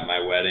were at my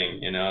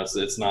wedding. You know,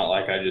 it's not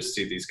like I just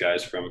see these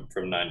guys from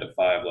 9 to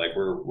 5. Like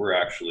we're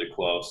actually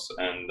close,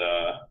 and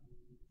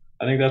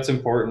I think that's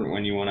important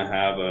when you want to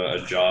have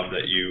a job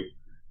that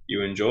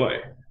you enjoy.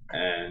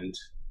 And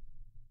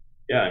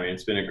yeah, I mean,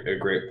 it's been a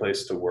great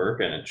place to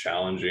work and a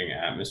challenging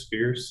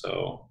atmosphere.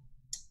 So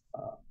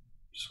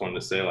just wanted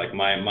to say, like,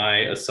 my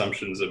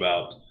assumptions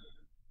about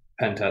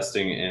pen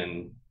testing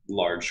in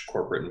large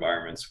corporate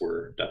environments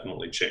were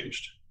definitely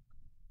changed.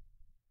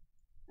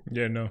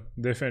 Yeah, no,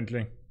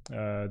 definitely.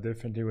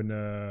 Definitely when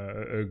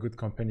a good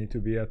company to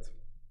be at.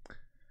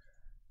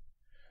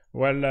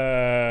 Well,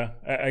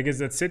 I guess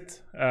that's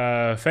it.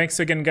 Thanks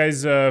again,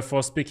 guys,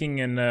 for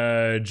speaking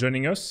and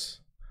joining us.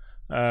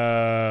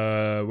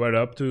 Well, I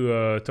hope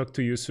to talk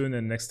to you soon.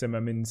 And next time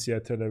I'm in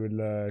Seattle, I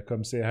will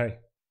come say hi.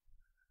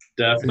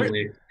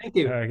 Definitely. Thank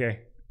you.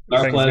 Okay.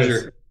 Our Thanks,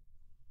 pleasure. guys.